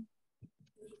one.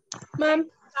 Ma'am.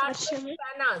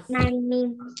 Shanaz.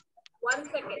 1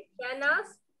 second. Shanaz,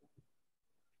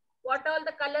 what all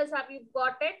the colors have you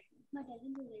got it?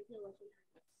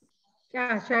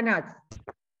 Yeah, Shanaz.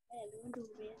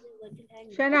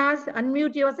 Shanaz,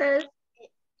 unmute yourself.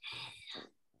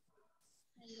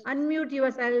 Unmute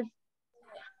yourself.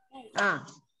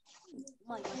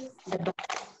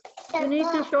 You need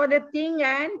to show the thing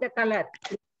and the color.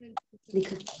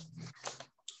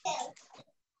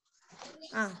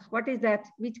 What is that?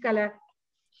 Which color?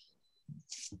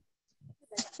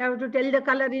 You have to tell the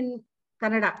color in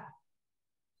Kannada.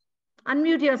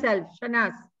 Unmute yourself,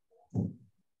 Shanaz.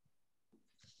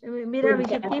 Mira, we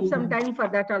should keep some time for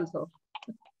that also.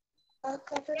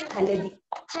 Haladi.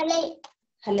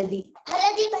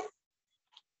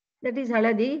 That is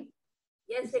haladi.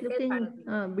 Yes, It's it looking is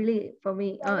haladi. Billy for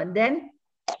me. Then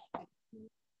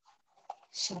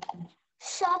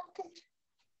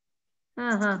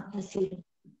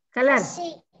color.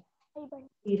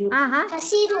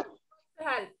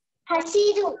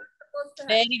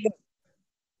 Very good.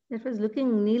 That was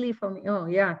looking nearly for me. Oh,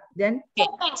 yeah. Then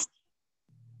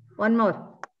one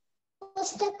more.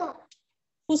 Pustaka.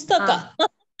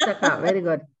 Pustaka. Very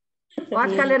good. What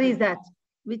color is that?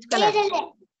 Which color?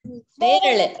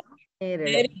 Nerale.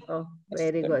 Nerale. Oh,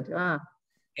 very good.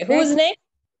 Who's next?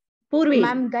 Purvi.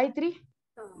 Ma'am, Gayatri.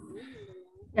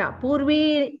 Yeah,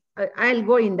 Purvi. I'll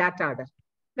go in that order.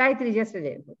 Gayatri, just a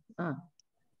second.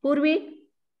 Purvi.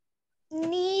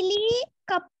 Neeli,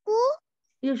 kappu,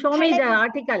 You show me the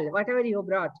article, whatever you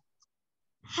brought.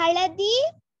 haladi,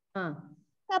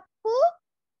 kappu,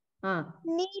 Ah.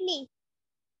 neeli.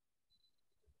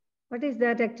 What is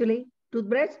that actually?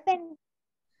 Toothbrush? Pen.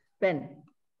 Pen.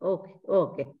 Okay.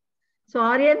 Okay. So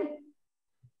Aryan,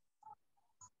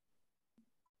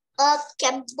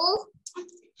 Kempu,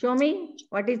 show me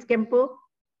what is Kempu.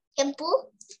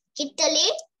 Kittale,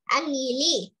 and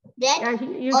neeli. Red. Yeah,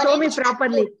 you show me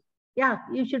properly. Yeah,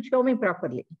 you should show me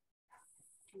properly.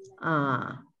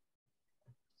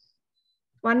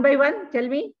 One by one, tell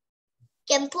me.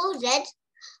 Kempu, red,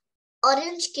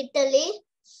 orange, kittale,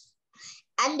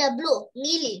 and the blue,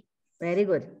 neeli. Very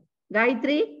good.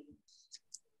 Gayatri?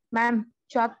 Ma'am,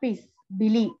 chalk piece.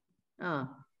 Billy.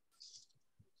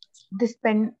 This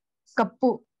pen,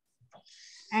 Kappu.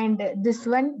 And this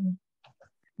one,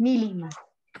 Neeli, ma'am.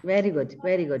 Very good,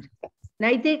 very good.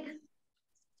 Naitik?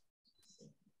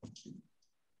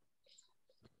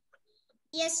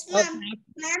 Yes, ma'am.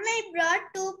 Ma'am, I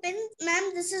brought 2 pens.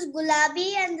 Ma'am, this is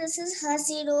Gulabi and this is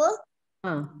Hasiro.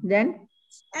 Then?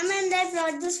 Ma'am, and I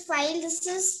brought this file. This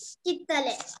is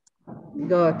Kittale.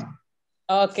 Good.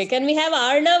 Okay, can we have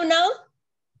Arnav now?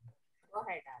 Go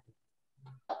ahead.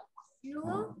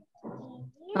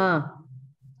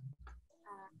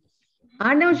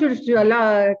 Arnav should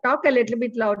talk a little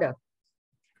bit louder.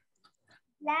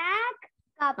 Black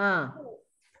cup.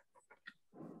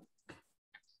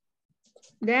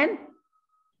 Then?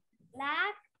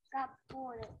 Black cup.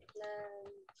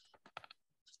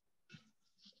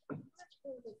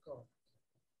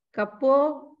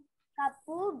 Kappo?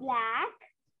 Kappu, black.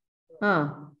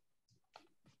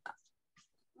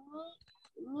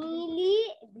 Neeli,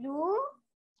 blue.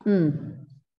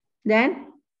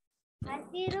 Then?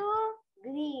 Hasiru,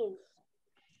 green.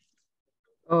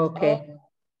 Okay.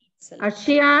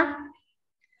 Ashia?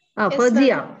 Yes,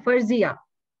 Fazia. Fazia.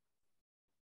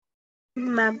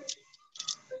 Ma'am.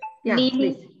 Yeah, Neeli.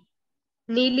 please.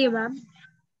 Neeli, ma'am.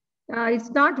 It's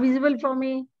not visible for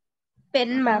me.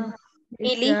 Pen, ma'am.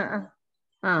 Neeli.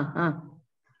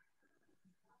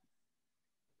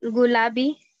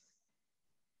 Gulabi.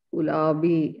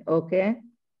 Gulabi. Okay.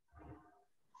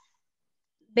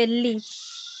 Belly.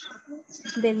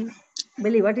 Belly.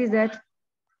 Billy, what is that?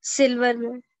 Silver,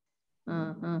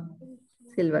 ma'am.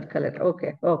 Silver color.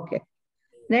 Okay. Okay.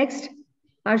 Next.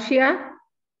 Ashia?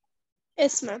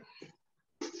 Yes, ma'am.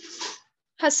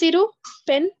 Hasiru,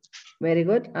 pen. Very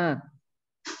good.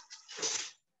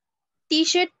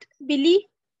 T-shirt, Billy.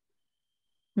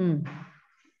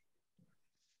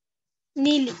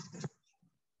 Neeli.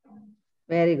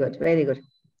 Very good. Very good.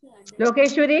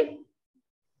 Lokeshwari?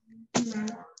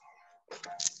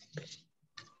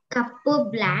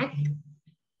 Kappu, black.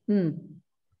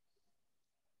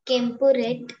 Kempu,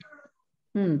 red.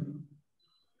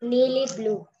 Neeli,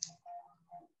 blue.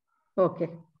 Okay.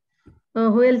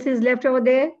 Who else is left over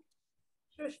there?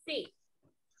 Srishti.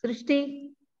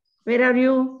 Srishti, where are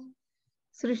you?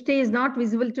 Srishti is not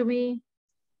visible to me.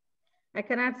 I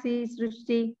cannot see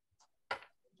Srishti.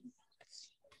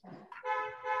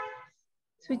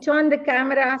 Switch on the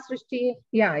camera, Srishti.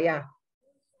 Yeah.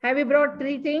 Have you brought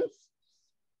 3 things?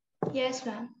 Yes,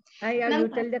 ma'am. You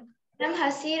tell the... Ma'am,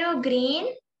 Hasiru, green.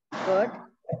 Good.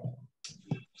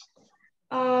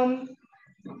 1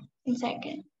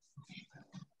 second.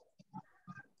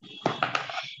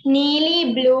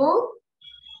 Neeli, blue.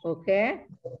 Okay.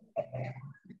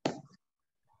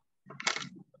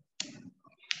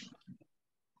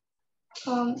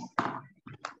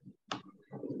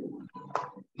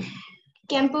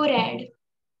 Kempu, red.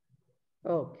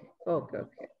 Okay.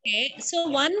 Okay, so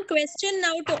one question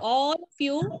now to all of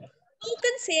you. Who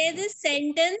can say this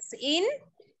sentence in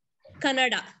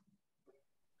Kannada?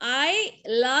 I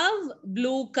love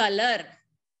blue color.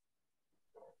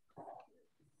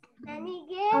 Ma'am.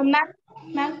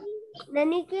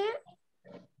 Nanike.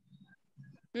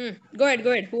 Go ahead,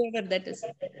 whoever that is.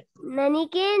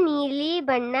 Nanike Neeli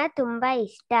Banna Tumba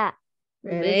Ishta.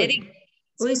 Very good.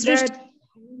 Who is Srishti, that?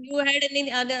 you had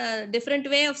any other different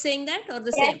way of saying that or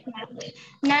the same?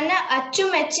 Nana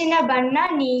Achu Mechina Banna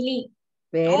Neeli.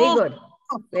 Very good.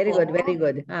 Very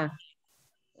good.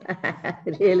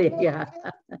 Really, yeah.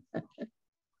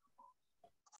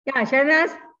 Yeah,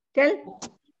 Shahnaz, tell.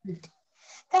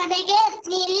 Nanike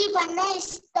Neeli Banna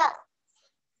Ishta.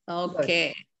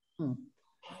 Okay.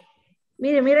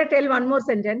 Meera, tell one more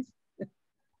sentence.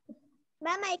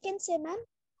 Ma'am, I can say, ma'am.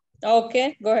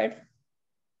 Okay, go ahead.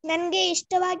 Nange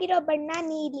ishtavagiro banna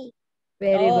neeli.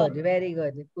 Very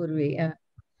good. Purvi.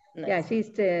 Nice. Yeah, she's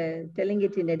telling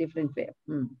it in a different way.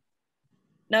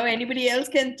 Now anybody else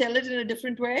can tell it in a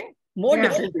different way? More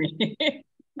different way.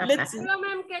 Let's see.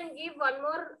 Ma'am can give one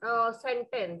more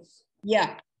sentence.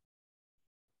 Yeah.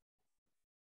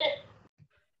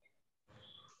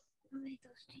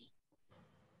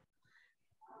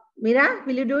 Meera,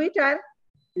 will you do it or?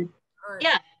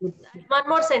 Yeah, one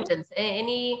more sentence.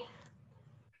 Any?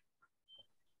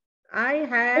 I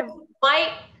have.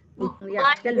 My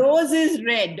Rose is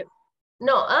red.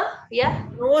 No, yeah.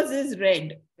 Rose is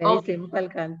red. Very simple,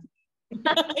 Kant.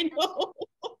 I know.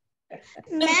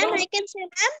 Ma'am, I can say,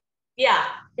 ma'am.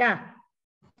 Yeah.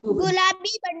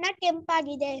 Gulabi banna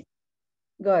kempagide.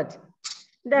 Good.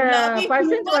 The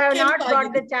persons who have not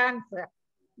got the chance,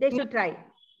 they should try.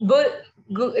 Good.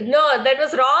 No, that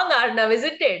was wrong, Arnav,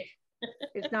 isn't it?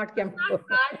 It's not Kempu. Not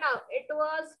Arnav, it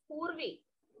was Purvi.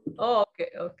 Oh, okay.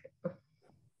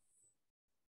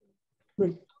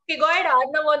 Okay, go ahead.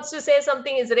 Arna wants to say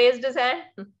something. He's raised his hand.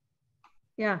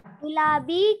 Yeah.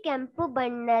 ಗುಲಾಬಿ ಕೆಂಪು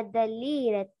ಬಣ್ಣದಲ್ಲಿ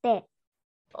ಇರುತ್ತೆ.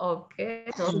 Okay.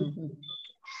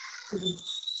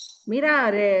 Meera,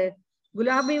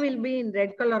 Gulabi will be in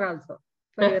red color also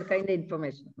for your kind of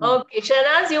information. Okay,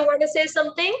 Shanaz, you want to say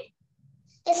something?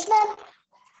 Yes, ma'am.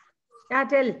 Yeah,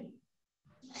 tell.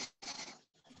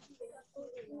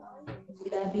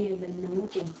 Gulabi banna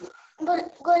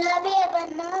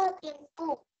ಕೆಂಪು.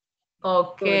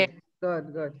 Okay. Good.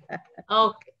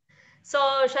 Okay. So,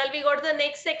 shall we go to the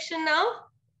next section now?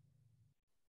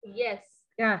 Yes.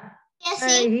 Yeah. Yes,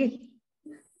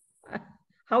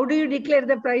 How do you declare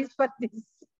the prize for this?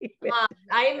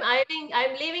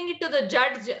 I'm leaving it to the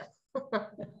judge.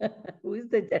 Who is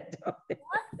the judge of this?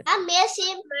 ma'am, may I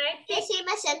say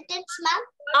my sentence, ma'am?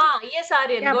 Yes,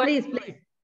 Aryan. Yeah, go please.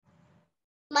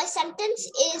 My sentence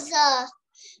is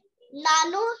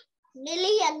Nanu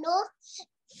Niliyannu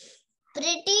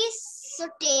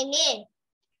ಪ್ರೀತಿಸುತ್ತೇನೆ.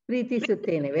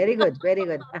 ಪ್ರೀತಿಸುತ್ತೇನೆ. Very good.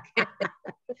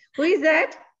 Who is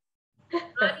that?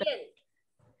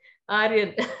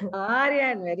 Aryan.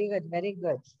 Very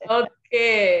good.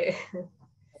 Okay.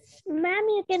 Ma'am,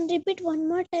 you can repeat one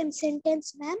more time sentence,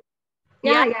 ma'am.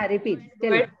 Yeah, repeat.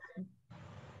 Tell.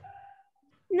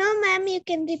 No, ma'am, you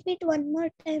can repeat one more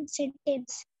time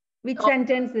sentence. Which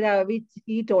sentence which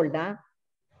he told?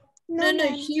 No,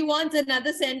 she wants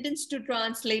another sentence to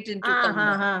translate into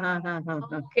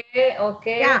Kannada.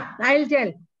 Okay. Yeah, I'll tell.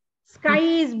 Sky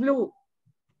is blue.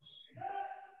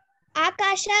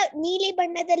 ಆಕಾಶ ನೀಲಿ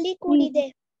ಬಣ್ಣದಲ್ಲಿ ಕೂಡಿದೆ.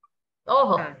 Oh,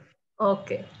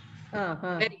 okay.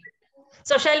 Very good.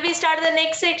 So, shall we start the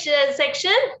next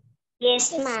section? Yes,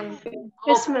 ma'am.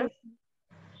 Yes, ma'am.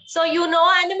 So, you know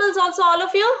animals also, all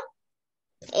of you?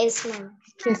 Yes, ma'am.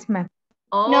 Yes, ma'am.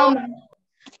 Oh, No, ma'am.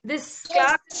 This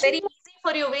class is very easy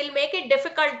for you. We'll make it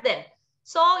difficult then.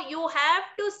 So, you have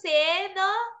to say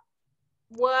the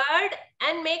word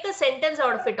and make a sentence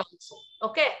out of it also.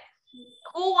 Okay.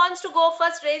 Who wants to go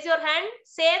first? Raise your hand.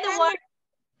 Say the word.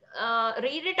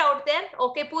 Read it out there.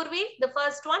 Okay, Purvi, the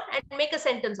first one, and make a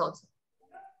sentence also.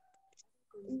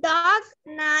 Dog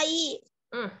ನಾಯಿ.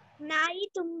 ನಾಯಿ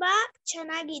ತುಂಬಾ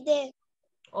ಚೆನ್ನಾಗಿದೆ.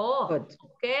 Oh, Good.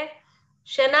 okay.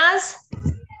 Shanaz.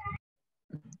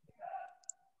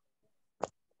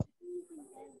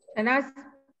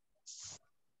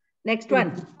 Next one.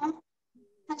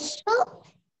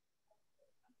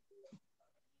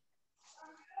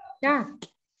 Yeah.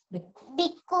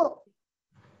 Bikku.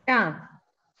 Yeah.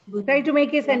 Try to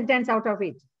make a sentence out of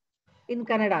it in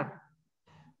Kannada.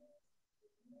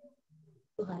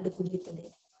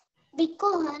 Bikku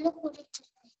ಹಾಲು ಕುಡಿಯುತ್ತದೆ.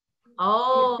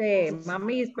 Oh. Say,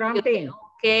 Mummy is prompting.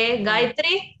 Okay,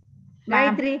 Gayatri.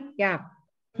 Yeah.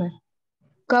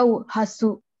 Cow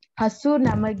ಹಸು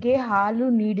ನಮಗೆ ಹಾಲು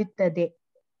ನೀಡುತ್ತದೆ.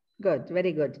 Good,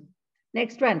 very good.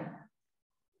 Next one.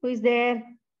 Who is there?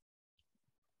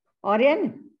 Aryan?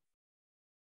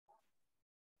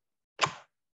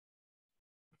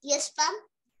 Yes, ma'am.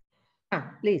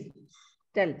 Please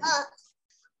tell.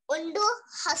 ಒಂದು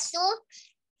ಹಸು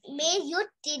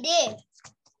ಮೇಯುತ್ತಿದೆ.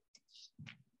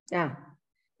 Yeah.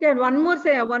 Then one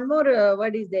more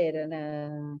word is there.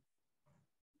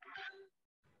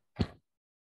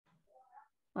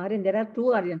 Aryan, there are two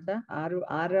Aryans.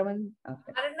 Aryan.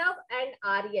 Okay. Arnav and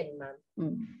Aryan, ma'am.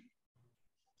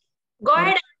 Go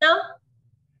ahead, Arnav.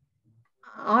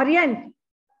 Aryan,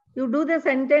 you do the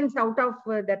sentence out of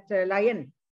that lion.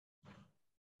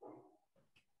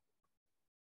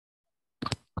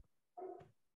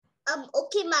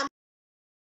 Okay, ma'am.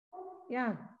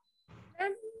 Yeah.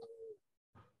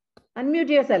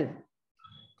 Unmute yourself.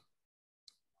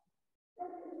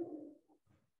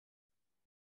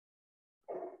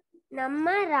 ನಮ್ಮ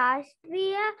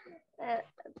ರಾಷ್ಟ್ರೀಯ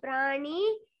ಪ್ರಾಣಿ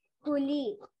ಹುಲಿ.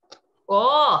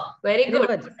 Oh, very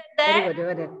good. Very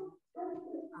good.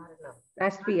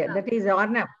 Rashtriya. That is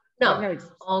Arnav. No. Arnav.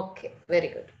 Okay, very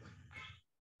good.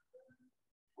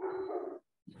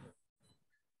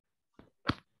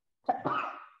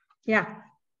 Yeah.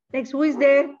 Next, who is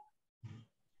there?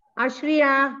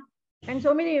 Ashriya. And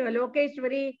so many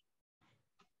Lokeshwari.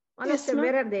 All of them,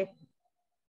 where are they?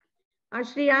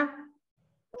 Ashriya.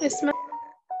 Yes, ma'am.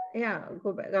 Yeah, go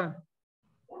back.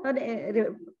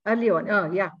 Early on.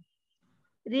 Yeah.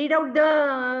 Read out the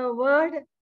word,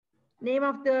 name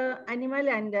of the animal,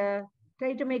 and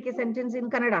try to make a sentence in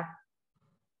Kannada.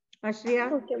 Ashriya.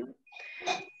 Okay.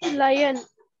 Lion,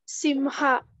 Simha.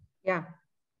 Yeah.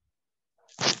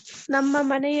 ನಮ್ಮ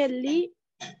ಮನೆಯಲ್ಲಿ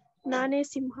ನಾನೇ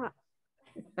ಸಿಂಹ.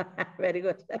 Very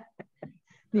good.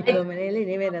 ನಿಮ್ಮ ಮನೆಯಲ್ಲಿ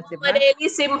ನೀವೇನ ಸಿಂಹ? ಮನೆಯಲ್ಲಿ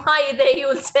ಸಿಂಹ ಇದೆ,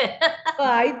 you'll say.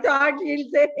 I thought she'll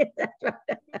say that.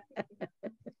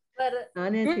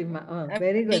 Ane Simha. Oh, I'm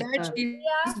very good. glad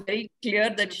she's very clear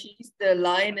that she's the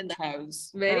lion in the house.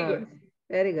 Very good.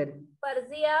 Very good.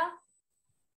 Parzia.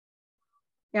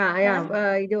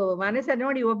 ಇದು ಮಾನಸ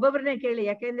ನೋಡಿ ಒಬ್ಬೊಬ್ಬರನ್ನೇ ಕೇಳಿ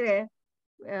ಯಾಕೆಂದ್ರೆ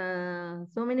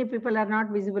so many people are not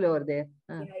visible over there.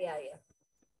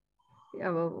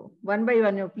 One by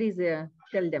one, please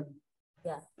tell them.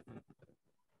 Yeah.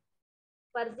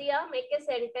 Parzia, make a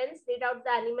sentence. Read out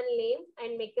the animal name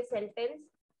and make a sentence.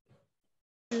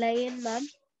 Lion, ma'am.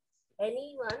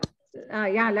 Anyone?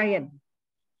 Lion.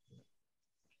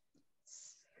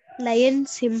 Lion,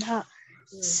 Simha.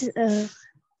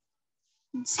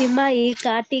 Simha ಈ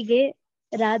ಕಾಟಿಗೆ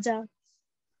ರಾಜ.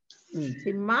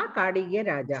 Simha ಕಾಡಿಗೆ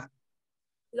ರಾಜ.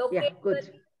 Yeah, good.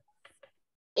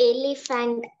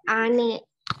 Elephant, ಆನೆ.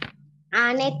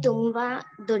 ಆನೆ ತುಂಬಾ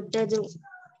ದೊಡ್ಡದು.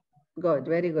 Good,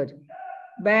 very good.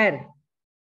 Bear.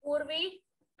 Purvi.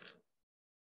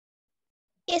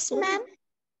 Yes, ma'am.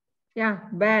 Yeah,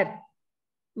 bear.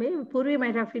 Maybe Purvi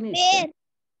might have finished.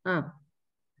 Bear.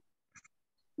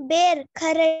 Bear,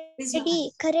 ಕರಡಿ.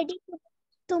 ಕರಡಿ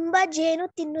ತುಂಬಾ ಜೇನು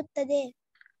ತಿನ್ನುತ್ತದೆ.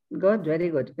 Good, very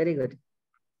good, very good.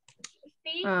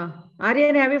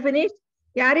 Aryan, have you finished?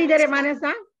 ಯಾರಿದ್ದಾರೆ ಮಾನಸ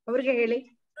ಅವ್ರಿಗೆ ಹೇಳಿ.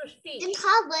 ಸಿಂಹ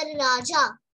ವನರಾಜ.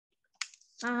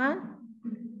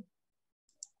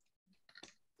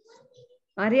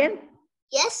 Aryan?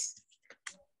 Yes.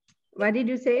 What did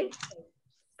you say?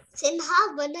 Simha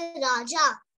ವನರಾಜ.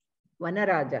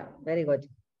 Vanaraja. Very good.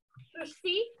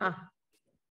 Srushti.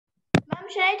 Ma'am,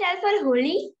 should I tell for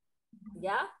Holi?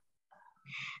 Yeah.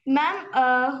 Ma'am,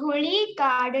 ಹುಳಿ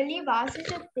ಕಾಡಲ್ಲಿ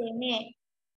ವಾಸಿಸುತ್ತೇನೆ.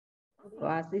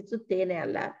 ವಾಸಿಸುತ್ತೇನೆ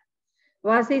ಅಲ್ಲ,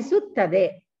 ವಾಸಿಸುತ್ತದೆ.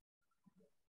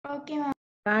 Okay, ma'am.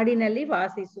 ಕಾಡಿನಲ್ಲಿ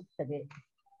ವಾಸಿಸುತ್ತದೆ.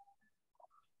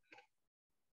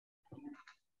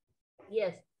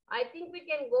 Yes, I think we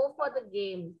can go for the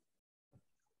game.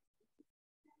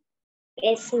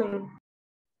 Yes, ma'am.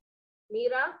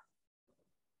 Meera?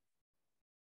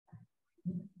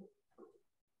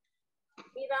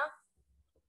 Meera?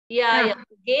 Yeah.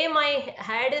 The game I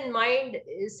had in mind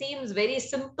seems very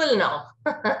simple now.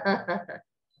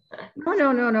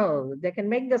 No. They can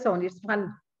make the sound. It's fun.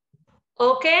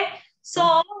 Okay. So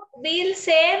we'll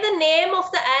say the name of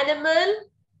the animal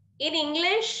in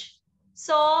English.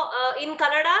 So in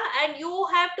Kannada, and you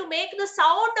have to make the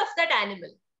sound of that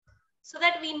animal so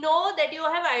that we know that you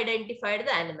have identified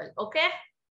the animal. Okay?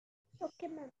 Okay,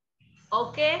 ma'am.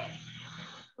 Okay.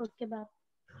 Okay, ma'am.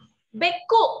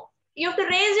 Bekku. You have to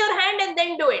raise your hand and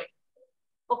then do it.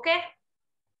 Okay?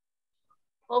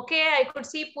 Okay, I could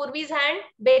see Purvi's hand.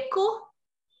 Bekku.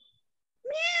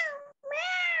 Meow,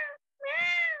 meow,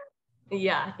 meow.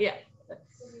 Yeah.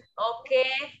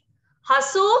 Okay.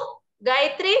 Hasu.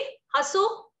 Gayatri. Hasu.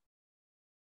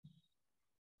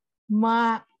 Ma.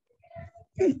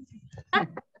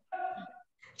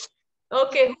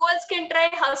 Okay, who else can try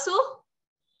Hasu?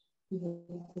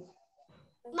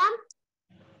 Ma'am.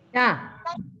 Yeah.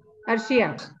 Arshia.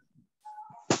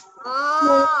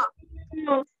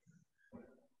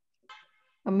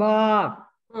 Amma.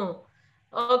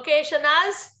 Okay,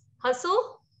 Shanaz. Hasu.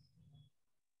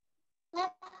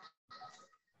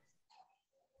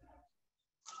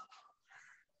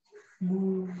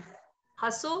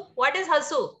 Hasu. What is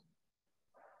Hasu?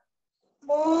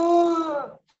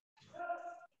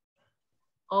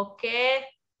 Okay.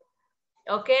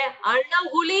 Arnav,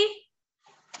 Huli.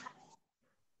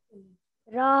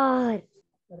 Roar.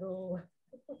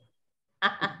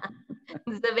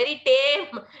 This is a very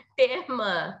tame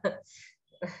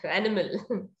animal.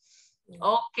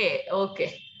 Okay.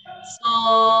 So,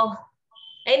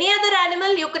 any other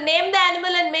animal? You can name the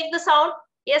animal and make the sound.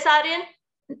 Yes, Aryan?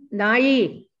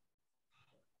 Nai.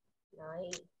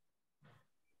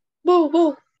 Boo,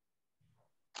 boo.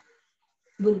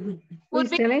 Who's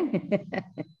telling?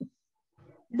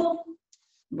 Boo.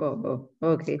 Bo.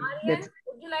 Okay. Aryan,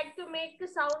 would you like to make the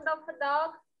sound of a dog?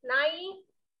 Nai?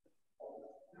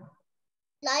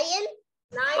 Lion.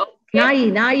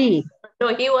 Okay. Nai. No,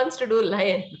 he wants to do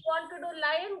lion. You want to do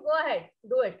lion? Go ahead.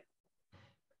 Do it.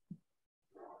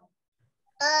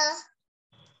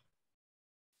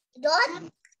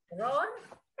 Roar.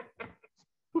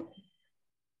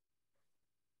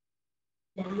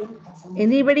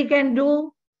 Anybody can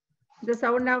do the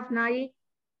sound of Nai?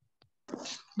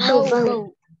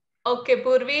 Bow. Okay,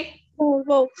 Purvi.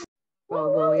 Whoa.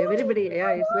 Oh, everybody.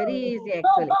 Yeah, it's very easy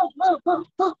actually.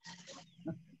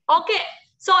 Okay,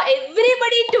 so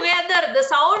everybody together, the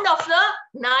sound of the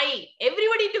Nai.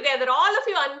 Everybody together, all of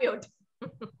you unmute.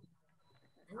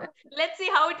 Let's see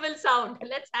how it will sound.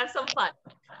 Let's have some fun.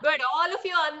 Good, all of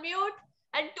you unmute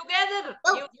and together.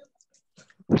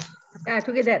 Yeah,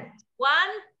 together. 1,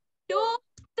 2,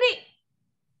 3.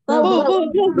 Boo, boo.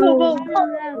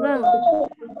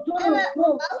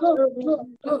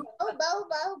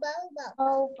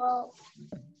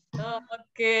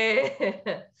 Okay.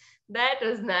 That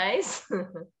was nice.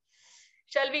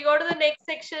 Shall we go to the next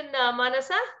section,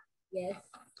 Manasa? Yes.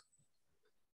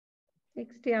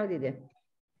 Next ಯಾವುದಿದೆ?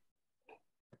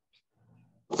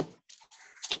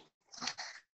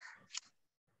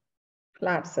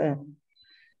 Flats.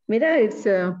 Mira, it's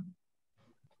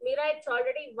Mira, it's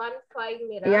already 1-5,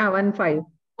 Mira. yeah, 1-5.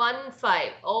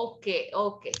 1-5. Okay,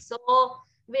 okay. So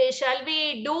shall we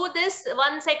do this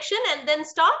one section and then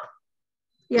stop?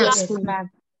 Yes, ma'am.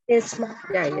 Yes, ma'am.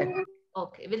 yeah.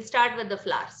 Okay, we'll start with the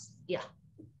flowers. Yeah.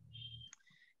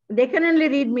 They can only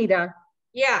read, Mira.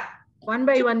 Yeah. One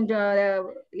by one,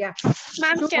 yeah.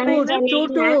 Ma'am,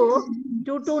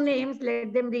 Two names,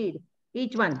 let them read.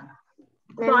 Each one.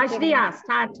 So Ma'am, Ashriya,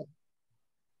 start.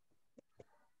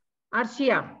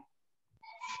 Arshia.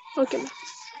 Okay.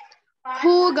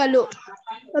 ಹೂಗಳು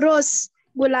rose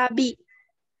ಗುಲಾಬಿ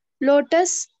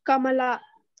lotus ಕಮಲ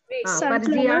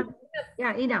Farzia.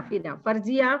 Yeah, enough.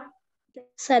 Farzia.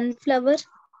 sunflower,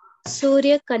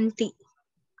 ಸೂರ್ಯಕಾಂತಿ,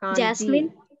 Kanti. Jasmine,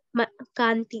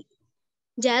 ಕಾಂತಿ,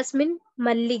 jasmine,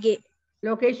 ಮಲ್ಲಿಗೆ.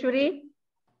 Lokeshwari.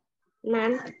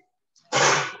 Ma'am,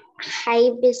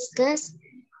 hibiscus,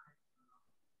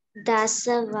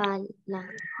 ದಾಸವಾಳ,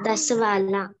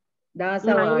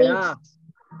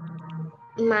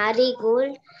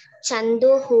 marigold,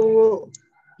 ಚಂಡು ಹೂವು.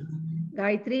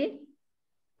 Gayatri.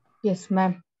 Yes,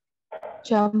 ma'am.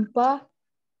 Champa,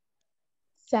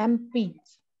 Sampige.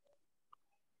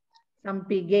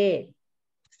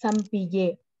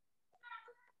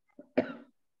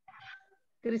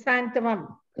 Chrysanthemum.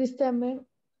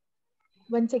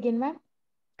 Once again, ma'am.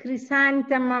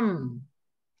 Chrysanthemum.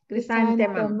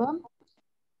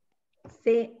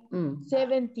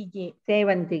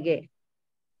 Sevantige.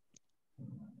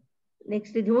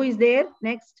 Next, who is there?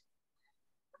 Next.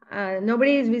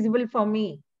 Nobody is visible for me.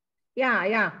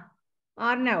 Yeah.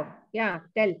 Arnav. Yeah,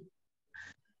 tell.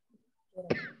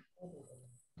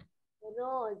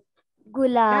 Rose,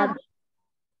 gulab,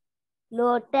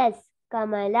 lotus,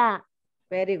 kamala.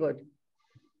 Very good.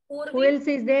 Purvi. Who else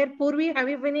is there? Purvi, have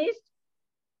you finished?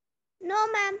 No,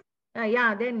 ma'am.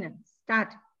 Yeah, then start.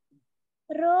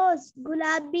 Rose,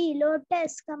 gulabi,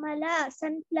 lotus, kamala,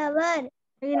 sunflower.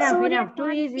 Enough. Two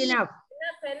is enough.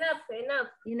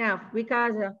 Enough.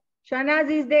 Because Shanaz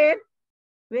is there.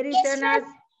 Where is Shanaz?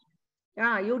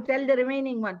 Yeah, you tell the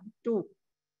remaining one. 2.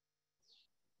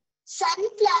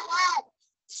 Sunflower.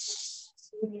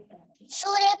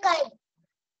 Suryakanti.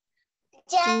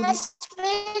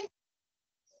 Jasmine.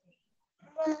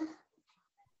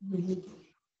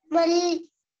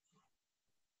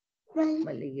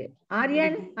 Mallige.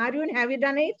 Aryan, have you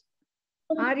done it?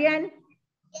 Aryan?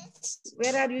 Yes.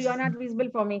 Where are you? You are not visible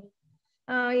for me.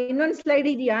 In one slide,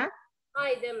 idea.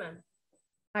 Ide, ma'am.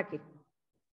 Okay.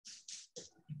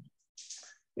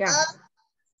 Yeah.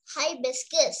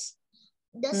 Hibiscus.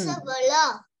 Dasavala.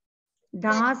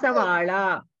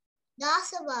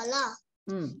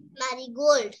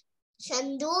 Marigold.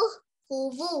 Chandu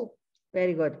hoovu.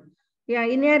 Very good. Yeah,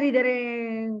 inyar idare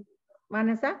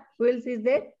Manasa. Who else is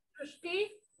there? Srushti.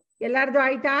 Ellardu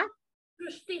aita?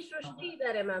 Srushti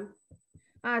idare, ma'am.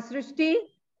 Srushti.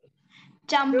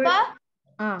 Champa,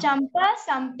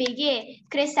 Sampige,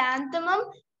 Chrysanthemum,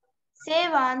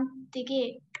 Sevantige.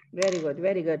 Very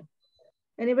good.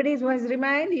 Anybody who has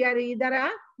remained? Idara?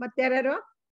 Matyararo?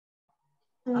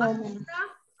 No.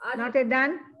 Not yet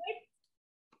done?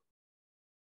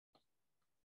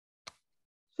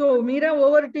 So, Meera,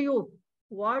 over to you.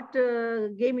 What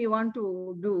game you want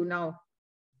to do now?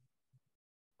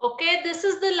 Okay, this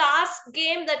is the last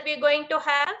game that we're going to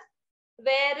have,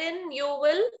 wherein you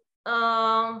will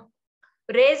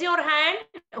raise your hand.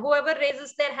 Whoever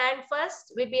raises their hand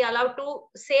first will be allowed to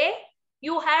say.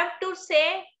 You have to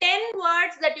say 10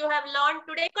 words that you have learned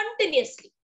today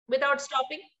continuously without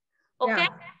stopping. Okay?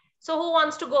 Yeah. So who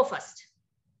wants to go first?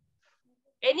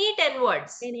 Any 10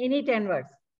 words. Any 10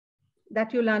 words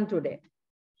that you learned today.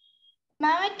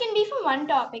 Ma'am, it can be from one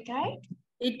topic, right?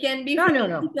 It can be from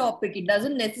any topic. It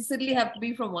doesn't necessarily have to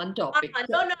be from one topic.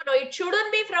 No. It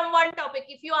shouldn't be from one topic.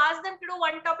 If you ask them to do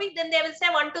one topic, then they will say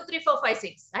 1, 2, 3, 4, 5,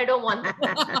 6. I don't want that.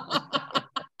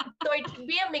 So it should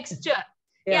be a mixture.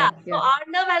 Yeah. So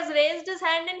Arnav has raised his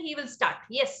hand and he will start.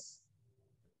 Yes.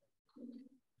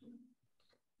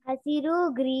 ಹಸಿರು,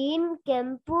 green,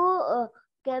 ಕೆಂಪು,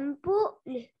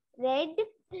 red,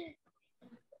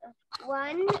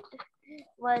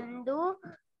 ಒಂದು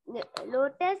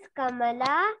lotus, ಕಮಲ,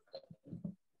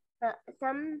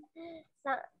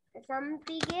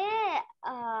 ಸಂಪಿಗೆ,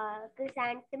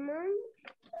 ಕ್ರಿಸಾಂಥೆಮಮ್,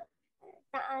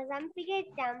 Sampige,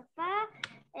 Champa,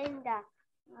 and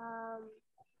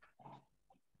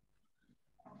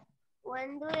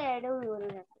Vandu, Edu, Muru.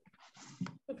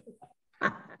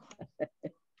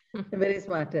 Very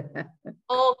smart.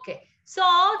 Okay. So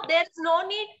there's no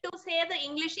need to say the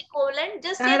English equivalent.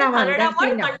 Just say the Kannada one. Kannada That's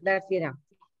word. enough. That's enough.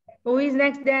 Who is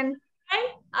next then?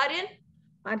 Right, Aryan?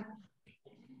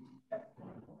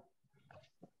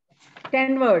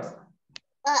 10 words.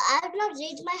 I have not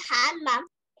raised my hand, ma'am.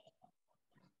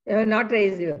 You have not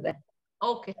raised yours.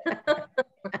 Okay.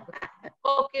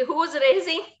 Okay. Who's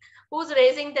raising? Who's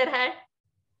raising their hand?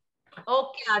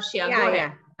 Okay, Aasha. Go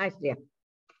ahead.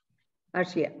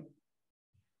 Aasha.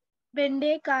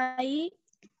 ಬೆಂಡೆಕಾಯಿ,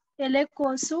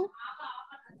 ಎಲೆಕೋಸು,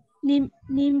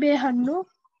 ನಿಂಬೆ ಹಣ್ಣು,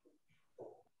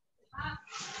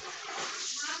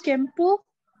 ಕೆಂಪು,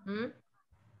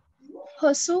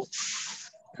 ಹಸು,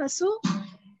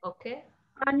 Okay.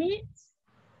 ಆನೆ,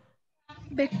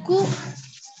 ಬೆಕ್ಕು,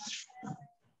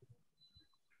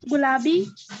 ಗುಲಾಬಿ,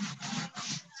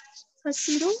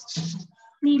 ಹಸಿರು,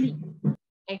 ನೀಲಿ.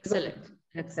 Excellent.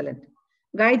 Excellent.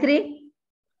 Gayatri,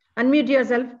 unmute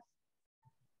yourself.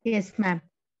 Yes, ma'am.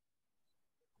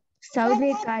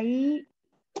 ಸೌತೆಕಾಯಿ,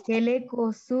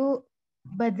 ಎಲೆಕೋಸು,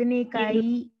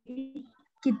 ಬದನೆಕಾಯಿ,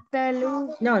 ಕಿತ್ತಲು.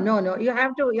 No. You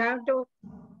have to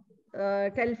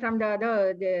tell from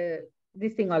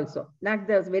this thing also. Not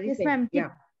the very Yes, same. ma'am.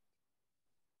 Yeah.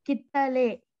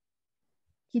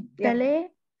 ಕಿತ್ತಲೆ,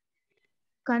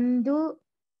 ಕಂದು,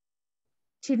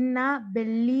 ಚಿನ್ನ,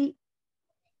 ಬೆಳ್ಳಿ,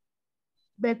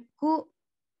 ಬೆಕ್ಕು,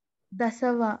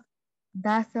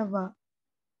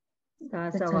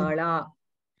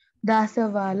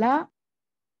 ದಾಸವಾಳ,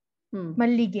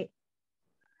 ಮಲ್ಲಿಗೆ.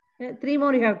 3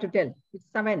 more you have to tell. It's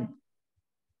 7.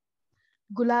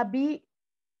 ಗುಲಾಬಿ,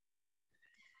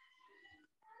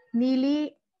 ನೀಲಿ,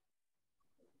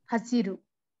 ಹಸಿರು.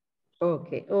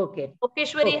 Okay.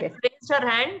 Lokeshwari has raised her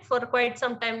hand for quite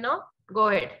some time now. Go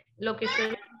ahead,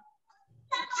 Lokeshwari.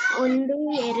 1, 2,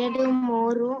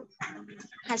 3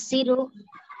 ಹಸಿರು,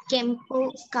 ಕೆಂಪು,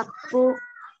 ಕಪ್ಪು,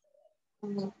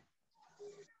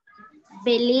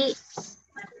 ಬಿಳಿ,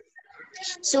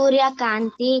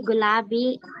 ಸೂರ್ಯಕಾಂತಿ, ಗುಲಾಬಿ,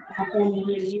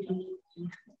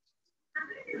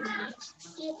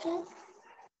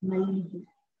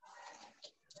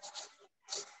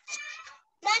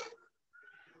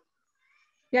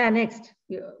 Yeah, next.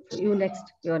 You next.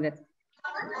 You're next.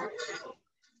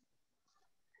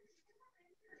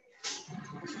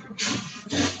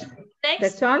 Next.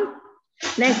 That's all.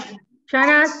 Next.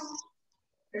 Shahnaz.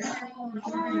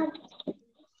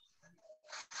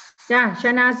 Yeah,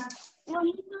 Shahnaz.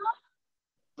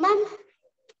 Ma'am.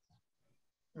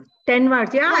 10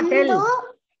 words. Yeah, tell.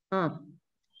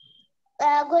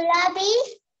 Gulabi,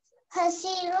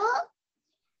 hasiru,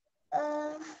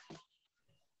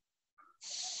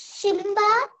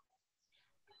 Simba,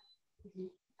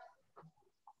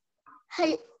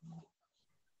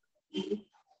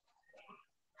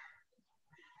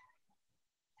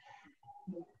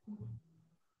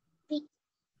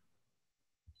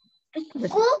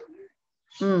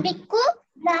 Pikku,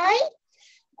 Nai,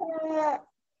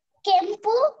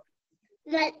 Kempu,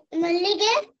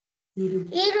 Mallige,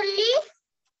 Irulli.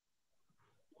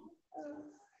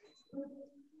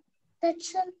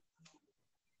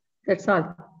 That's all.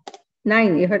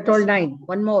 9. You have told 9.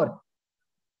 One more.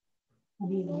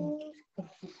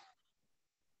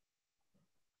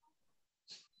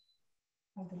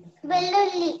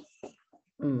 Bellulli.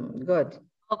 Good.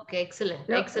 Okay, excellent.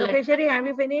 Lokeshwari, have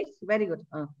you finished? Very good.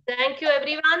 Thank you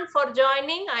everyone for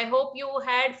joining. I hope you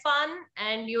had fun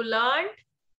and you learned.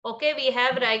 Okay, we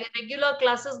have regular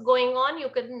classes going on. You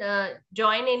can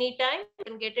join anytime. You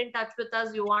can get in touch with us.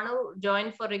 You want to join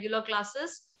for regular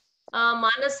classes.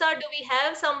 Manasa, do we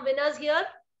have some winners here?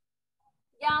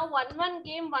 Yeah, one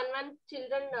game, one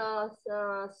children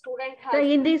student has. So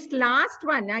in this last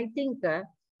one, I think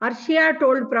Arshia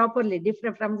told properly,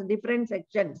 different from the different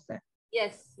sections.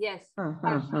 Yes.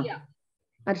 Arshia.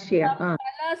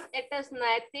 Colors, it is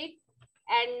Naitik,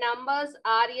 and numbers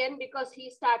Aryan, because he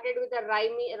started with a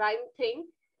rhyme thing.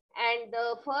 And the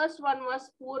first one was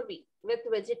Purvi with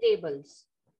vegetables.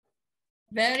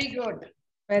 Very good.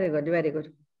 Very good.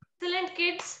 Excellent,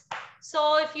 kids. So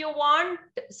if you want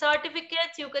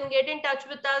certificates, you can get in touch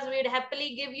with us. We'd happily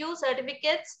give you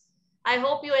certificates. I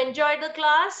hope you enjoyed the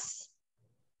class.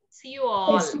 See you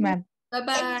all. Yes, ma'am.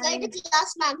 Bye-bye. Enjoy the class,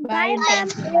 ma'am. Bye, ma'am.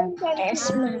 Yes,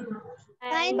 ma'am.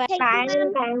 Bye.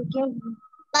 Thank you.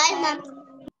 Bye, ma'am.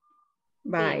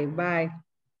 Bye.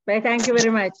 Thank you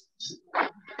very much.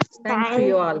 Thanks to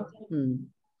you all.